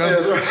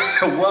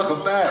 motherfucker.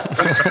 Welcome back.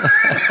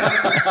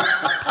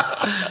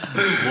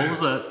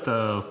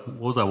 What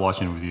was I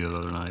watching with you the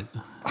other night?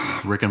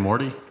 Rick and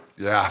Morty,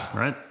 Yeah,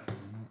 right?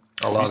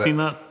 I love Have you it. seen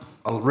that?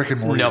 Rick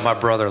and Morty. No, my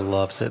brother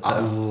loves it,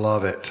 I though.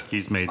 love it.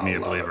 He's made me a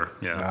love believer.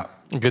 it. Yeah.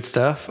 Good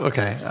stuff?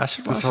 Okay, I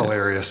should watch It's it.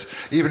 hilarious.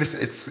 Even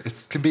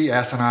it can be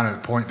asinine at a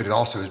point, but it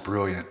also is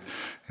brilliant.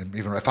 And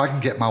even if I can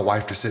get my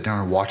wife to sit down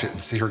and watch it and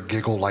see her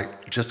giggle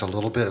like just a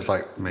little bit, it's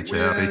like Makes you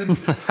happy.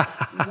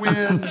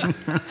 Win.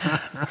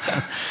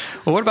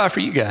 Well, what about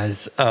for you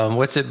guys?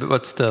 What's the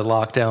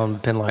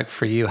lockdown been like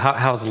for you?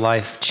 How's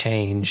life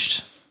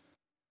changed?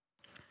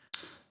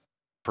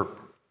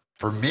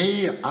 For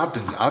me,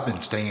 I've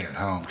been staying at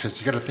home because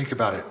you got to think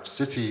about it.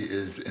 Sissy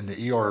is in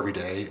the ER every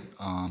day,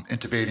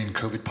 intubating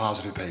COVID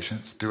positive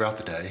patients throughout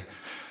the day,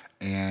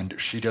 and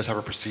she does have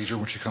a procedure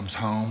when she comes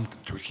home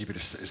to keep it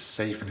as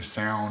safe and as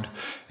sound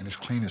and as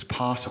clean as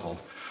possible.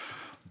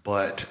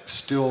 But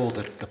still,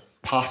 the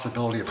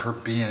possibility of her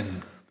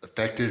being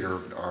affected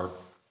or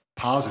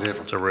positive,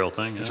 It's a real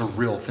thing. it's Yeah. a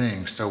real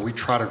thing. So we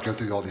try to go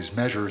through all these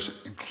measures,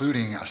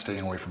 including staying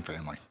away from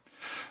family.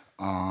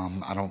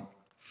 I don't.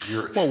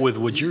 Well, with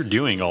what you're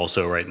doing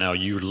also right now,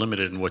 you're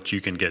limited in what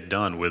you can get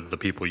done with the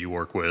people you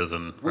work with,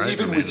 and Well, right?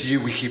 even I mean, with you,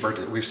 we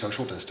have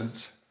social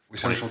distance. We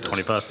 20 social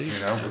distance. 25 feet? You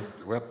know,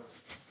 well,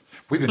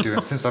 we've been doing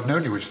it since I've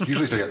known you. We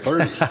usually stay at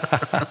 30.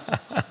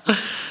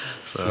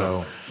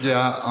 So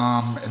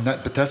yeah,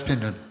 but that's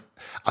been.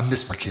 I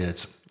miss my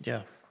kids,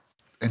 Yeah.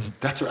 and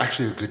that's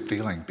actually a good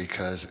feeling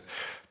because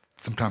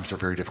sometimes they're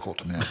very difficult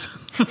to miss.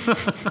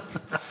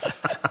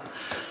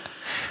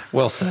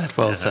 Well said.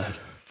 Well said.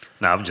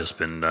 no, I've just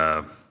been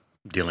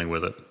dealing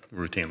with it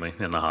routinely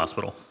in the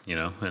hospital,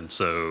 and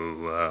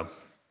so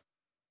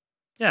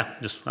yeah,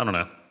 just I don't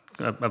know.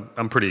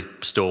 I'm pretty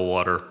still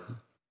water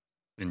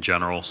in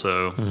general,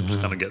 so just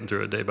kind of getting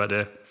through it day by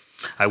day.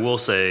 I will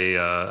say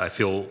I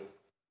feel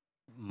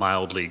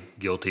mildly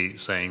guilty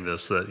saying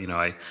this that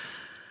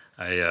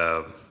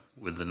I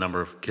with the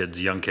number of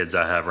young kids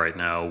I have right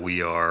now,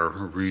 we are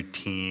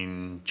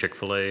routine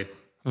Chick-fil-A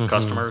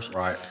customers.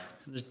 Right.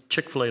 The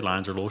Chick-fil-A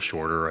lines are a little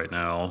shorter right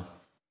now.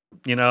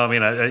 You know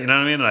what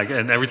I mean?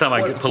 And every time I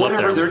pull up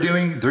Whatever there,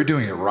 they're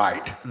doing it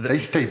right. They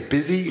stay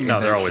busy. no,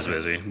 they're always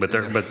busy. But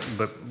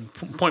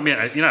point being,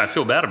 I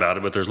feel bad about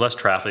it. But there's less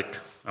traffic.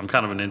 I'm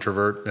kind of an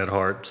introvert at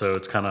heart, so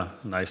it's kind of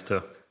nice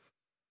to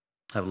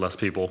have less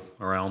people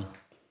around.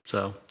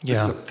 So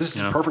Yeah. This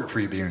is perfect for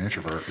you being an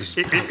introvert. This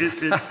is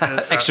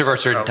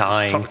Extroverts are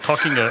dying.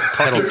 talking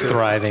Pedals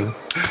thriving.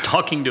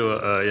 Talking to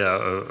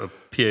a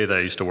PA that I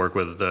used to work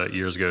with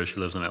years ago. She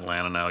lives in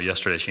Atlanta now.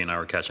 Yesterday, she and I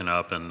were catching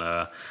up, and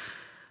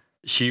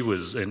she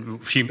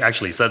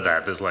actually said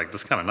that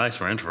this kind of nice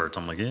for introverts.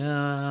 I'm like,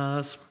 yeah,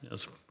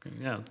 it's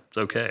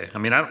okay. I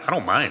mean, I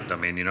don't mind. I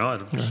mean,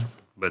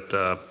 but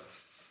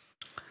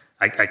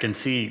I can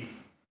see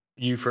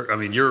you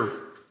you're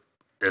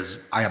as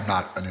I am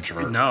not an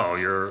introvert. no,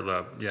 you're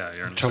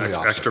an Totally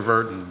opposite.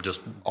 extrovert and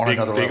just On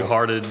another level.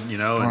 big-hearted, On and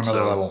another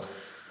so level.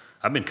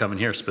 I've been coming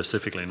here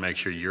specifically to make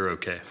sure you're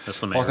okay. That's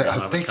the main Well, reason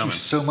I've been thank you coming.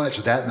 so much.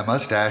 That and the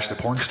mustache, the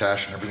porn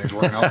stash, and everything's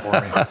working out for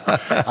me.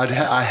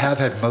 I have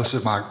had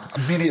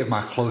many of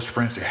my close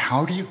friends say,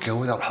 "How do you go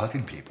without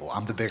hugging people?"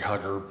 I'm the big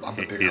hugger.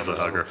 He's a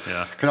hugger,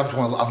 yeah. Because I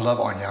love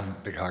Anya. I'm a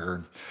big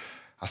hugger.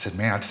 I said,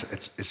 "Man,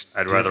 it's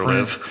I'd rather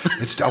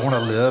different. live. I want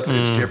to live.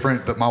 It's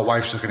different." But my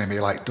wife's looking at me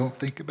like, "Don't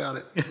think about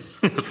it.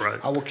 That's right.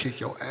 I will kick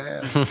your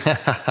ass."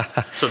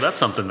 So that's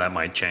something that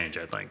might change,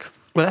 I think.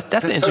 Well,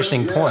 that's an That's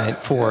interesting so- point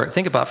yeah.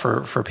 think about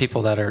for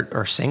people that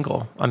are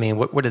single. I mean,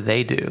 what do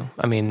they do?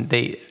 I mean,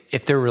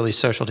 if they're really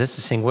social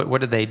distancing,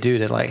 what do they do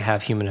to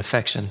have human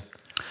affection?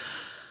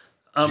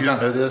 Do you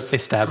not know this? They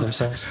stab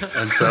themselves.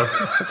 And so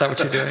Is that what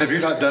you're doing? Have you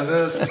not done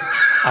this?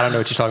 I don't know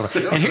what you're talking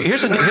about. And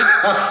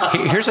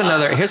here's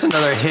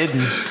another hidden.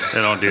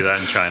 they don't do that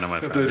in China, my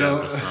friend. They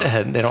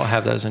don't. They don't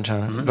have those in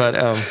China, Mm-hmm. but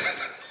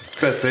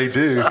Bet they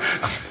do.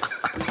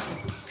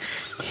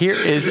 here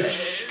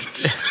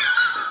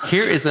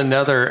is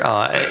another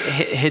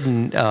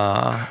hidden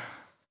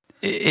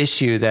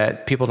issue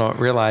that people don't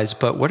realize.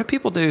 But what do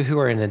people do who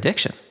are in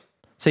addiction?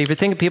 So if you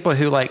think of people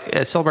who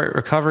Celebrate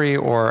Recovery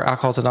or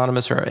Alcoholics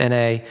Anonymous or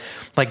NA,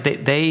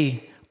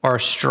 they are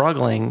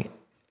struggling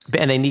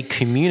and they need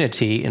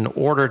community in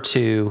order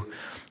to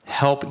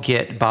help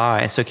get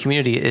by. And so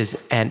community is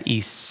an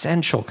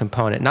essential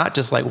component, not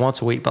just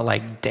once a week,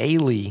 but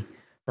daily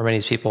for many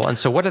of these people. And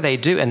so what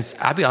do? And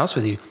I'll be honest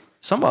with you,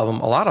 a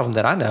lot of them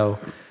that I know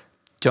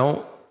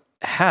don't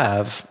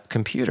have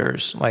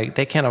computers.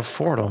 They can't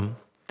afford them.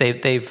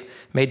 They've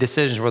made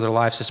decisions where their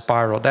lives have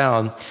spiraled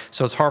down.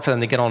 So it's hard for them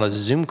to get on a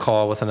Zoom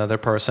call with another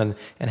person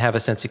and have a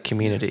sense of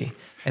community.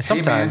 And Hey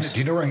man, sometimes, do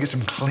you know where I can get some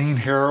clean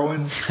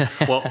heroin?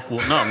 well,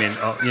 no,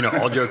 I mean,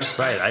 all jokes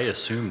aside, I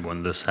assumed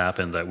when this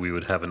happened that we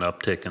would have an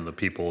uptick in the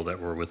people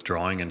that were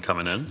withdrawing and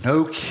coming in.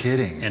 No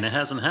kidding. And it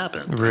hasn't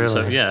happened. Really? And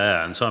so,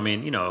 yeah. And so, I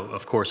mean,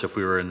 of course, if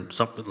we were in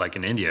something like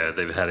in India,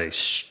 they've had a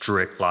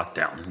strict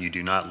lockdown. You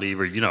do not leave,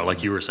 or,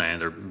 like you were saying,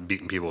 they're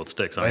beating people with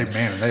sticks. I mean,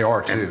 Man, they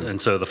are too.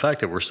 and so the fact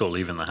that we're still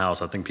leaving the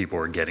house, I think people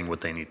are getting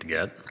what they need to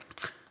get.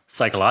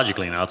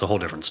 Psychologically now, it's a whole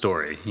different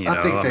story.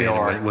 I think they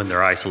are. When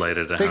they're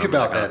isolated. At Think home,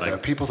 about kind that of though. thing.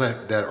 People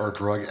that are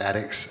drug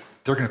addicts,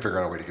 they're going to figure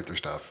out a way to get their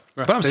stuff.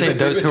 but I'm saying they've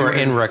those been who are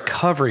doing in it.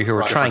 recovery who are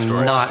Right, trying that's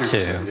right. not I see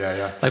what you're to.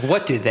 saying. Yeah.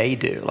 What do they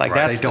do?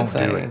 That's They don't the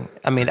do thing.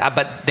 it. I mean,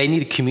 but they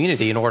need a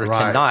community in order to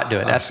Right. not do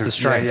it. That's the Absolutely.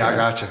 strength. Yeah, I there.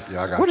 got you.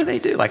 Yeah, I got What you. do they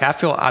do?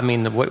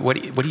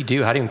 What do you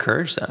do? How do you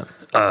encourage them?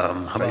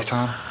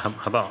 FaceTime? How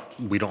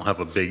about we don't have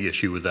a big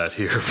issue with that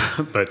here,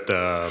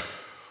 but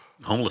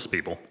homeless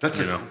people.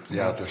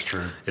 Yeah, that's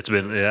true. It's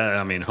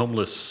been,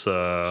 homeless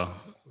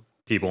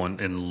people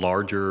in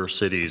larger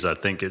cities, I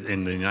think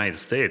in the United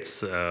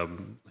States,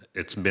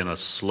 it's been a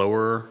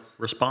slower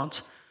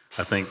response.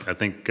 I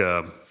think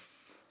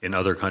in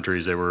other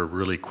countries they were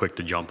really quick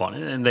to jump on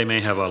it, and they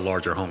may have a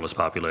larger homeless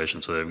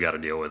population, so they've got to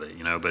deal with it,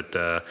 But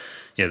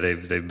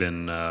they've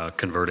been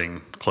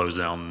converting closed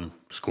down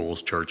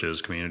schools,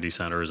 churches, community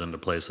centers into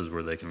places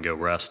where they can go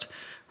rest.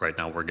 Right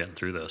now we're getting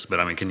through this, but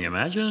I mean, can you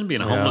imagine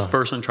being a homeless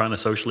person trying to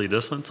socially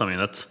distance? I mean,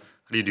 how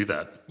do you do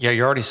that? Yeah,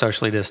 you're already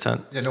socially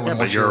distant. Yeah, no one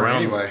wants you're you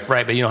around. anyway.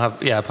 Right, but you don't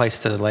have a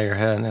place to lay your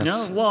head.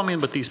 No, well, I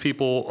mean, but these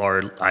people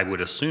are, I would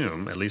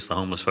assume, at least the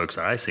homeless folks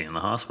that I see in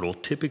the hospital,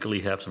 typically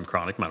have some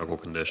chronic medical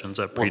conditions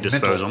that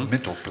predispose them.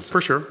 mental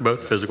For sure,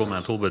 both physical,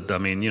 mental, but I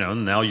mean,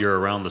 now you're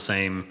around the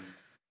same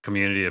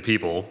community of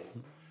people.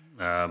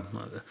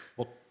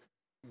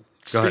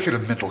 Speaking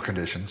of mental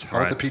conditions, how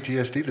about the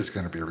PTSD that's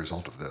going to be a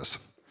result of this?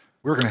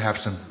 We're going to have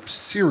some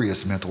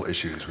serious mental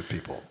issues with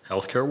people.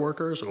 Healthcare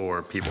workers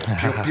or people?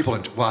 People,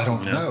 I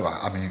don't know.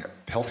 I mean,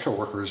 healthcare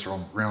workers are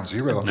on ground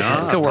zero. I'm sure.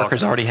 Healthcare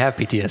workers already have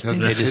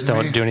PTSD. They just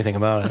don't do anything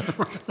about it.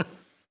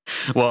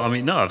 Well, I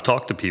mean, no, I've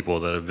talked to people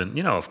that have been,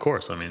 of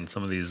course, I mean,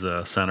 some of these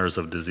centers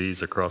of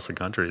disease across the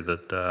country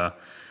that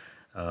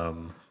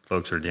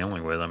folks are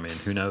dealing with. I mean,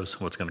 who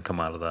knows what's going to come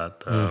out of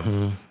that?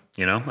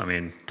 I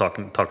mean,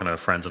 talking to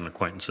friends and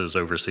acquaintances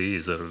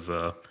overseas that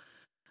have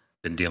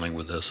been dealing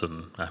with this,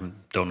 and I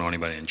don't know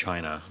anybody in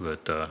China,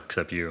 but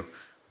except you.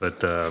 But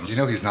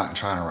he's not in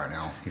China right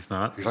now. He's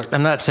not. He's like,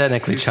 I'm not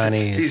technically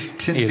Chinese. He's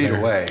 10 either. feet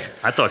away.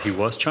 I thought he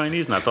was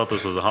Chinese, and I thought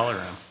this was a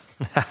hologram.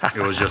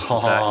 It was just that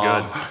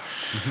good.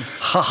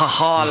 Ha ha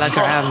ha! Like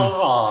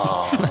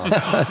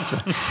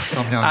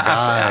Some young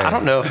guy. I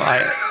don't know if I.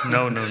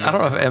 No. I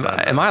don't know if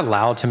am I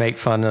allowed to make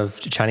fun of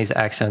Chinese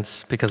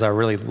accents because I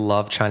really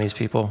love Chinese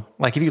people.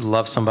 Like if you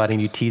love somebody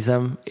and you tease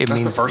them, it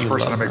That's means the first you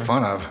person I love make them.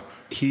 fun of.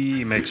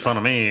 He makes fun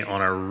of me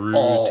on a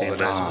All the routine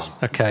time. basis.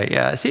 Okay,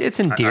 yeah. See, it's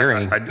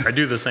endearing. I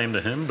do the same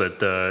to him, but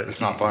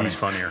It's not funny. He's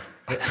funnier.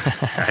 I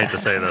hate to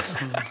say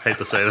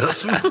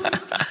this.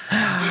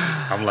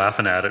 I'm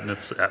laughing at it, and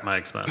it's at my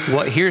expense.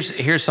 Well,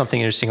 here's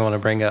something interesting I want to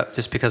bring up,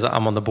 just because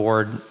I'm on the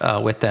board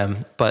with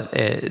them. But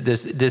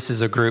this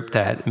is a group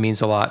that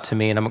means a lot to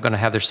me, and I'm going to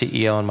have their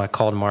CEO on my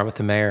call tomorrow with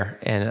the mayor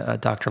and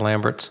Dr.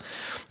 Lamberts.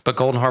 But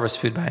Golden Harvest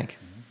Food Bank.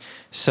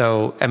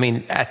 So, I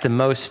mean, at the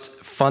most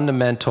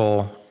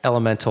fundamental,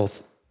 elemental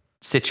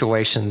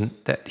situation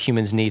that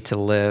humans need to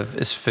live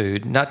is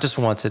food, not just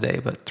once a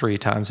day, but 3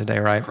 times a day,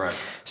 right? Correct.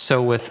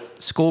 So with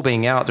school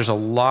being out, there's a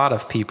lot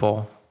of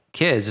people,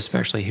 kids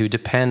especially, who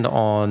depend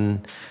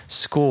on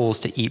schools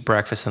to eat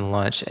breakfast and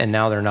lunch, and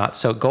now they're not.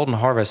 So Golden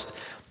Harvest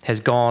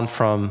has gone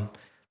from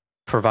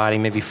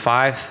providing maybe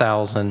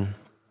 5,000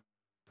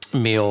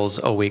 meals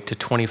a week to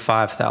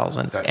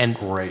 25,000. That's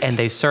great. And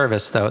they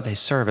service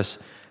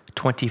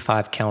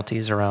 25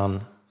 counties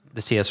around the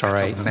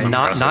CSRA, amazing.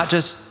 not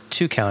just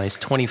 2 counties,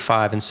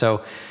 25. And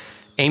so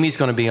Amy's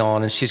going to be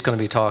on, and she's going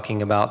to be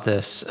talking about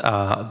this,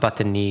 about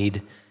the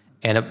need.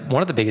 And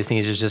one of the biggest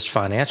needs is just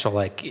financial,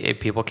 like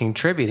if people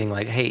contributing,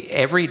 like, hey,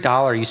 every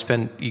dollar you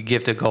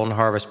give to Golden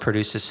Harvest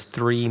produces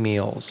 3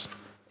 meals.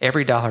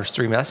 Every dollar is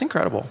 3 meals. That's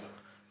incredible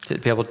to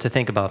be able to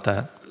think about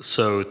that.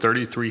 So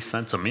 33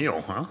 cents a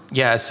meal, huh?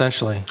 Yeah,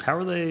 essentially. How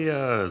are they?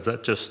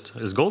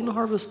 Is Golden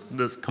Harvest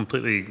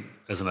completely,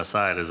 as an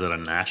aside, is it a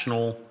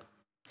national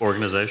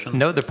organization?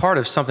 No, they're part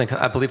of something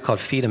I believe called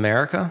Feed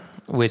America,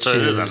 which So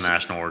it is a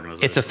national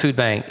organization. It's a food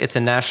bank. It's a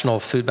national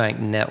food bank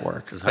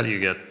network. How do you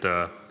get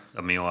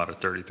a meal out of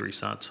 33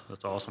 cents?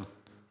 That's awesome.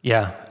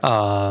 Yeah,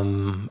 I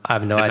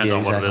have no Depends idea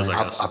on what it exactly. is,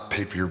 I guess. I've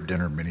paid for your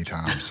dinner many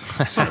times.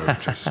 So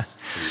just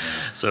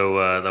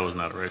So that was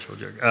not a racial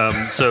joke.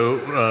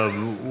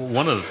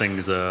 One of the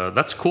things,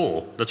 that's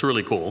cool. That's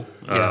really cool.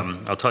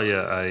 I'll tell you,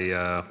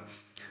 I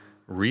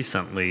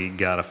recently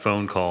got a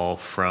phone call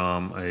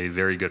from a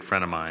very good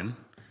friend of mine,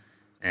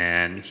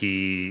 and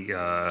he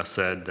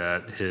said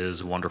that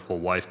his wonderful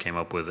wife came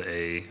up with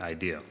a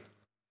idea.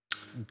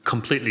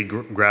 Completely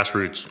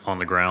grassroots, on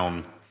the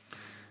ground,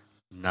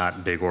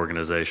 not big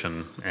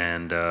organization.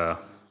 And I'm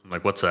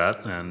like, what's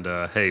that? And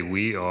hey,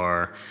 we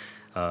are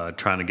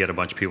trying to get a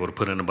bunch of people to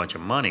put in a bunch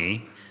of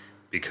money,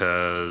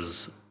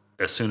 because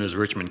as soon as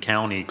Richmond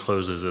County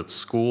closes its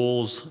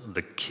schools,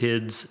 the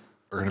kids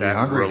They're gonna be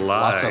hungry.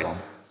 Lots of rely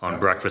them. on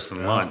breakfast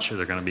and lunch,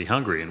 they're going to be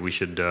hungry, and we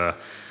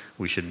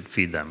should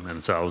feed them.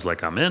 And so I was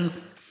like, I'm in.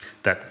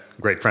 That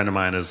great friend of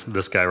mine is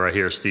this guy right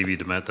here, Stevie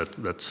Dement.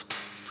 That's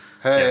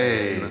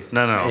hey.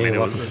 no. I Hey, mean,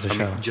 welcome to the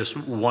show. just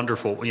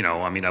wonderful.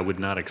 I mean, I would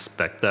not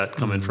expect that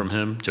coming from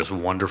him. Just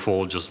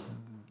wonderful. Just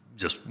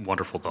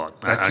wonderful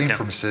thought. That I came can't-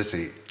 from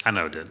Sissy. I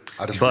know it did.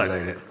 I just But-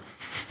 relate it.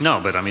 No,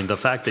 but I mean, the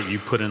fact that you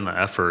put in the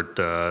effort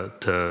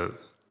to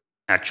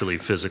actually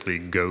physically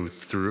go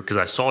through, because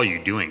I saw you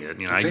doing it.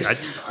 Jason,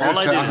 All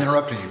I did I'm is,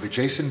 interrupting you, but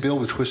Jason Bill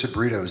with Twisted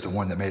Burrito is the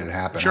one that made it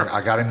happen. Sure.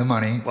 I got him the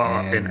money, well,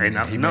 and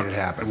he made it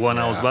happen. Well, and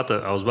I Yeah.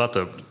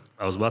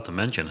 was about to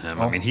mention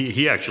him. I mean,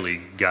 he actually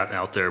got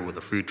out there with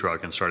a food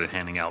truck and started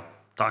handing out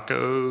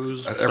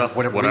tacos, Every- stuff,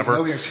 whatever. whatever.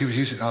 No, he was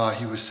using.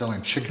 He was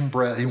selling chicken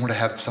breast. He wanted to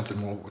have something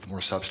more, with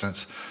more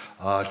substance.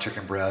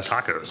 Chicken breast.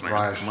 Tacos, man.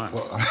 Rice. Come on.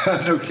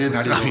 Well, no kidding.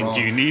 I, I mean,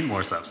 do you need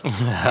more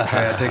substance?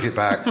 Okay, I take it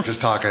back.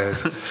 Just tacos.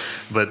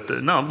 But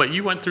no, but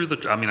you went through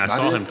the. I mean, I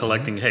saw did. him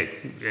collecting. Hey,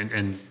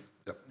 and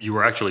you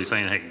were actually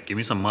saying, "Hey, give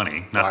me some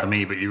money." Not to Right.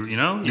 me, but you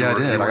know. Yeah, I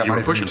did. I got you were money from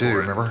you pushing too, for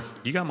it. remember?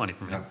 You got money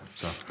from him.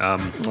 So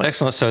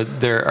Excellent. So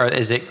are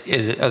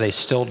they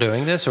still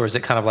doing this, or is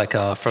it kind of like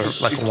for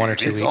like 1 or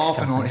 2 it's weeks? off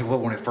and on. Well,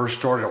 when it first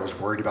started, I was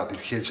worried about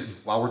these kids. And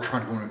while we're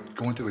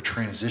going through a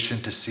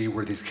transition to see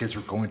where these kids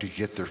are going to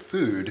get their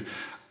food,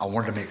 I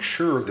wanted to make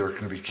sure there are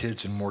going to be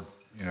kids in more,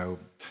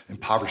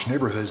 impoverished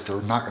neighborhoods that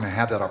are not going to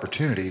have that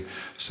opportunity.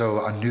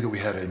 So I knew that we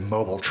had a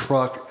mobile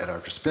truck at our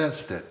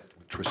dispense that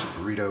Twisted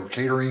Burrito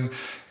Catering,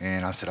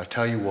 and I said, I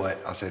tell you what,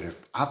 I said, if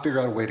I figure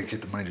out a way to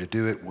get the money to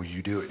do it, will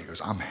you do it? And he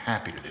goes, I'm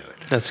happy to do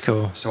it. That's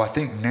cool. So I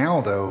think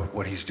now, though,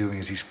 what he's doing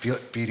is he's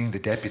feeding the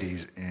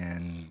deputies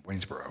in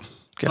Waynesboro. Oh,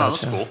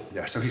 that's Gotcha. cool.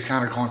 Yeah, so he's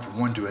kind of going from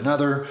one to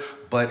another,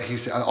 but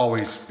he's the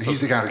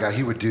kind of guy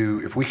he would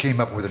do, if we came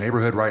up with a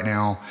neighborhood right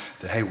now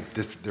that, hey,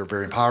 they're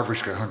very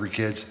impoverished, got hungry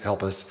kids,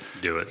 help us.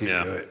 Do it. He would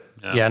Yeah. do it.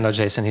 Yeah, I know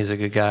Jason. He's a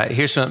good guy.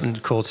 Here's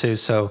something cool too.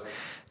 So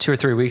 2 or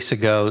 3 weeks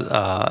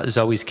ago,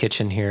 Zoe's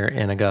Kitchen here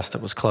in Augusta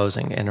was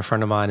closing, and a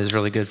friend of mine is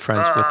really good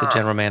friends with the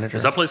general manager.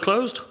 Is that place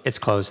closed? It's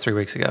closed 3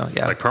 weeks ago.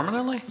 Yeah. Like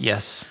permanently?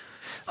 Yes.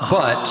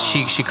 But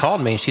she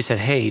called me and she said,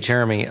 "Hey,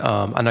 Jeremy,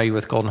 I know you're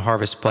with Golden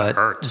Harvest, but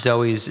hurts.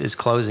 Zoe's is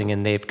closing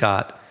and they've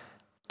got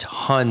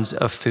tons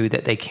of food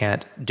that they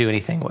can't do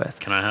anything with."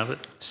 Can I have it?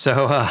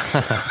 So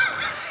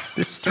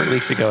this is 3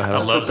 weeks ago. I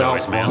love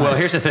Zoe's, man. Well,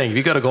 here's the thing: if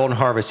you go to Golden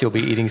Harvest, you'll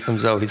be eating some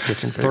Zoe's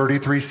Kitchen food.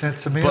 33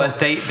 cents a meal. But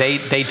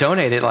they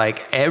donated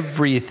like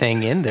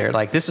everything in there.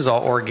 Like this is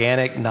all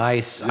organic,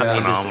 nice. I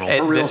mean, Phenomenal.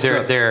 this, For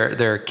real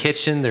their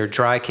kitchen, their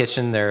dry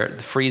kitchen, their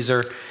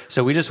freezer.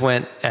 So we just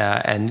went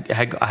and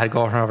I had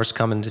Golden Harvest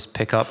come and just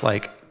pick up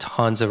like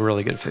tons of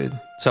really good food.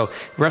 So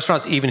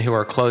restaurants even who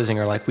are closing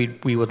are like,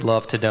 we would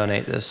love to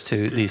donate this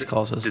to these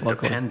causes Did the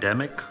locally.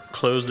 pandemic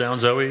close down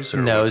Zoe's? Or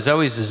No, what?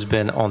 Zoe's has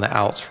been on the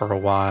outs for a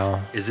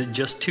while. Is it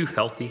just too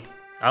healthy?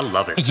 I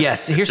love it.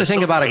 Yes, here's the It's thing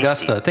so about tasty.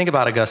 Augusta. Think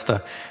about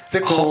Augusta.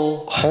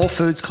 Fickle. Whole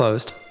Foods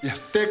closed. Yeah,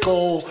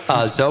 fickle.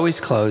 Zoe's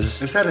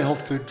closed. Is that a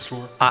health food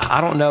store?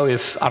 I don't know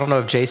if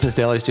Jason's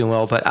Deli is doing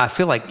well, but I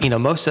feel like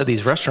most of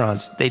these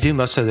restaurants they make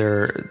most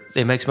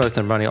of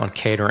their money on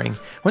catering.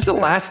 When's the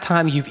last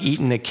time you've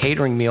eaten a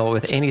catering meal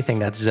with anything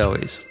that's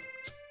Zoe's?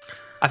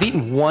 I've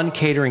eaten one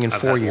catering in 4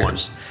 had one.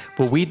 years.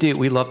 But we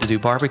love to do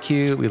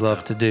barbecue. We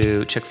love to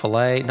do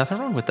Chick-fil-A. Nothing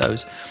wrong with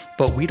those,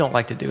 but we don't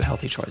like to do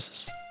healthy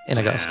choices in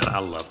Augusta. Man, I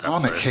love that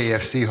I'm at place.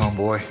 KFC,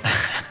 homeboy.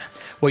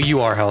 Well, you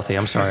are healthy.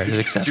 I'm sorry, there's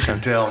You can exception.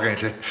 tell,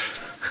 can't you?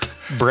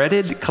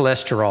 Breaded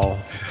cholesterol.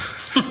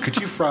 Could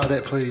you fry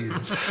that, please?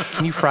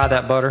 Can you fry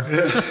that butter?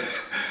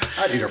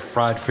 I'd eat a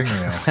fried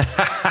fingernail.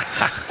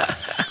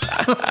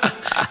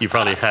 You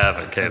probably have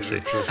at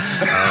KFC.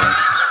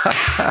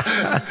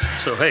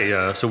 So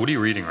hey, so what are you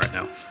reading right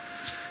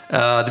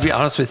now? To be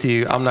honest with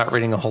you, I'm not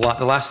reading a whole lot.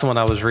 The last one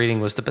I was reading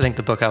was I think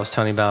the book I was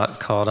telling you about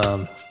called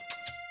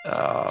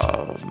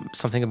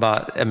something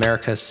about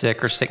America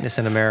sick or sickness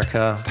in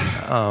America.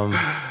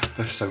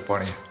 That's so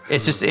funny.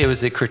 It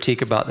was a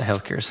critique about the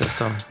healthcare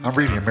system. I'm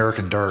reading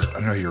American Dirt. I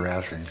know you're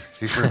asking.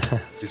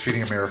 He's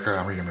feeding America.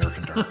 I'm reading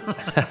American Dirt.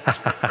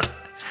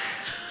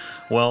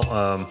 Well,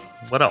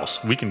 what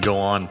else? We can go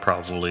on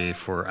probably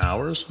for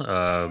hours.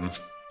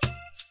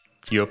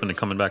 You open to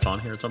coming back on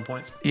here at some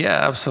point?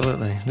 Yeah,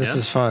 absolutely. This Yeah?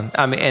 is fun.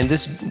 I mean, and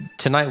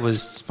tonight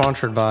was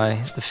sponsored by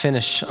the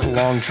Finnish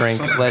long drink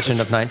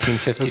legend of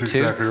 1952. That's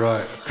exactly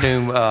right.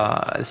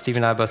 Whom Steve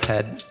and I both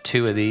had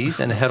 2 of these,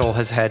 and Hiddle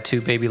has had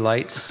 2 Baby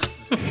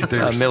Lights.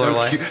 They're Miller so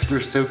Lite. cute.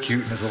 They're so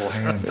cute in his little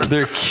hands.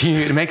 They're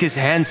cute. Make his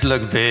hands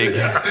look big.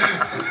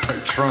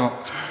 Like Trump.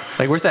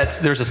 Like, where's that?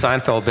 There's a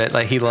Seinfeld bit.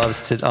 Like, he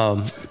loves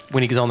to,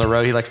 when he goes on the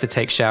road, he likes to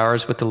take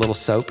showers with the little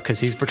soap because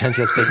he pretends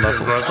he has big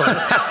muscles.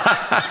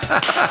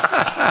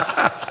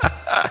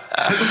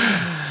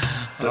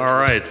 All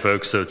right,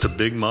 folks. So to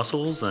Big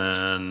Muscles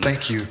and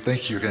Thank you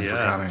again for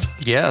Yeah. coming.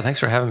 Yeah, thanks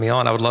for having me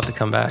on. I would love to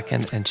come back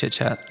and chit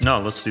chat. no,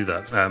 let's do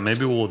that.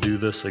 Maybe we'll do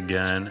this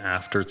again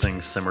after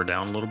things simmer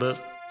down a little bit,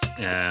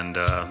 and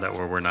that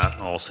way we're not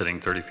all sitting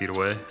 30 feet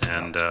away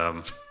and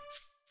Have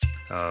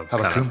a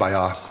kinda-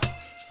 kumbaya.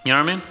 you know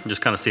what I mean?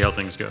 Just kind of see how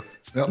things go.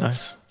 Yep.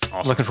 Nice.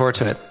 Awesome. Looking forward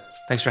to it.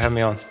 Thanks for having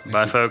me on.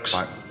 Bye, folks.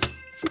 Bye.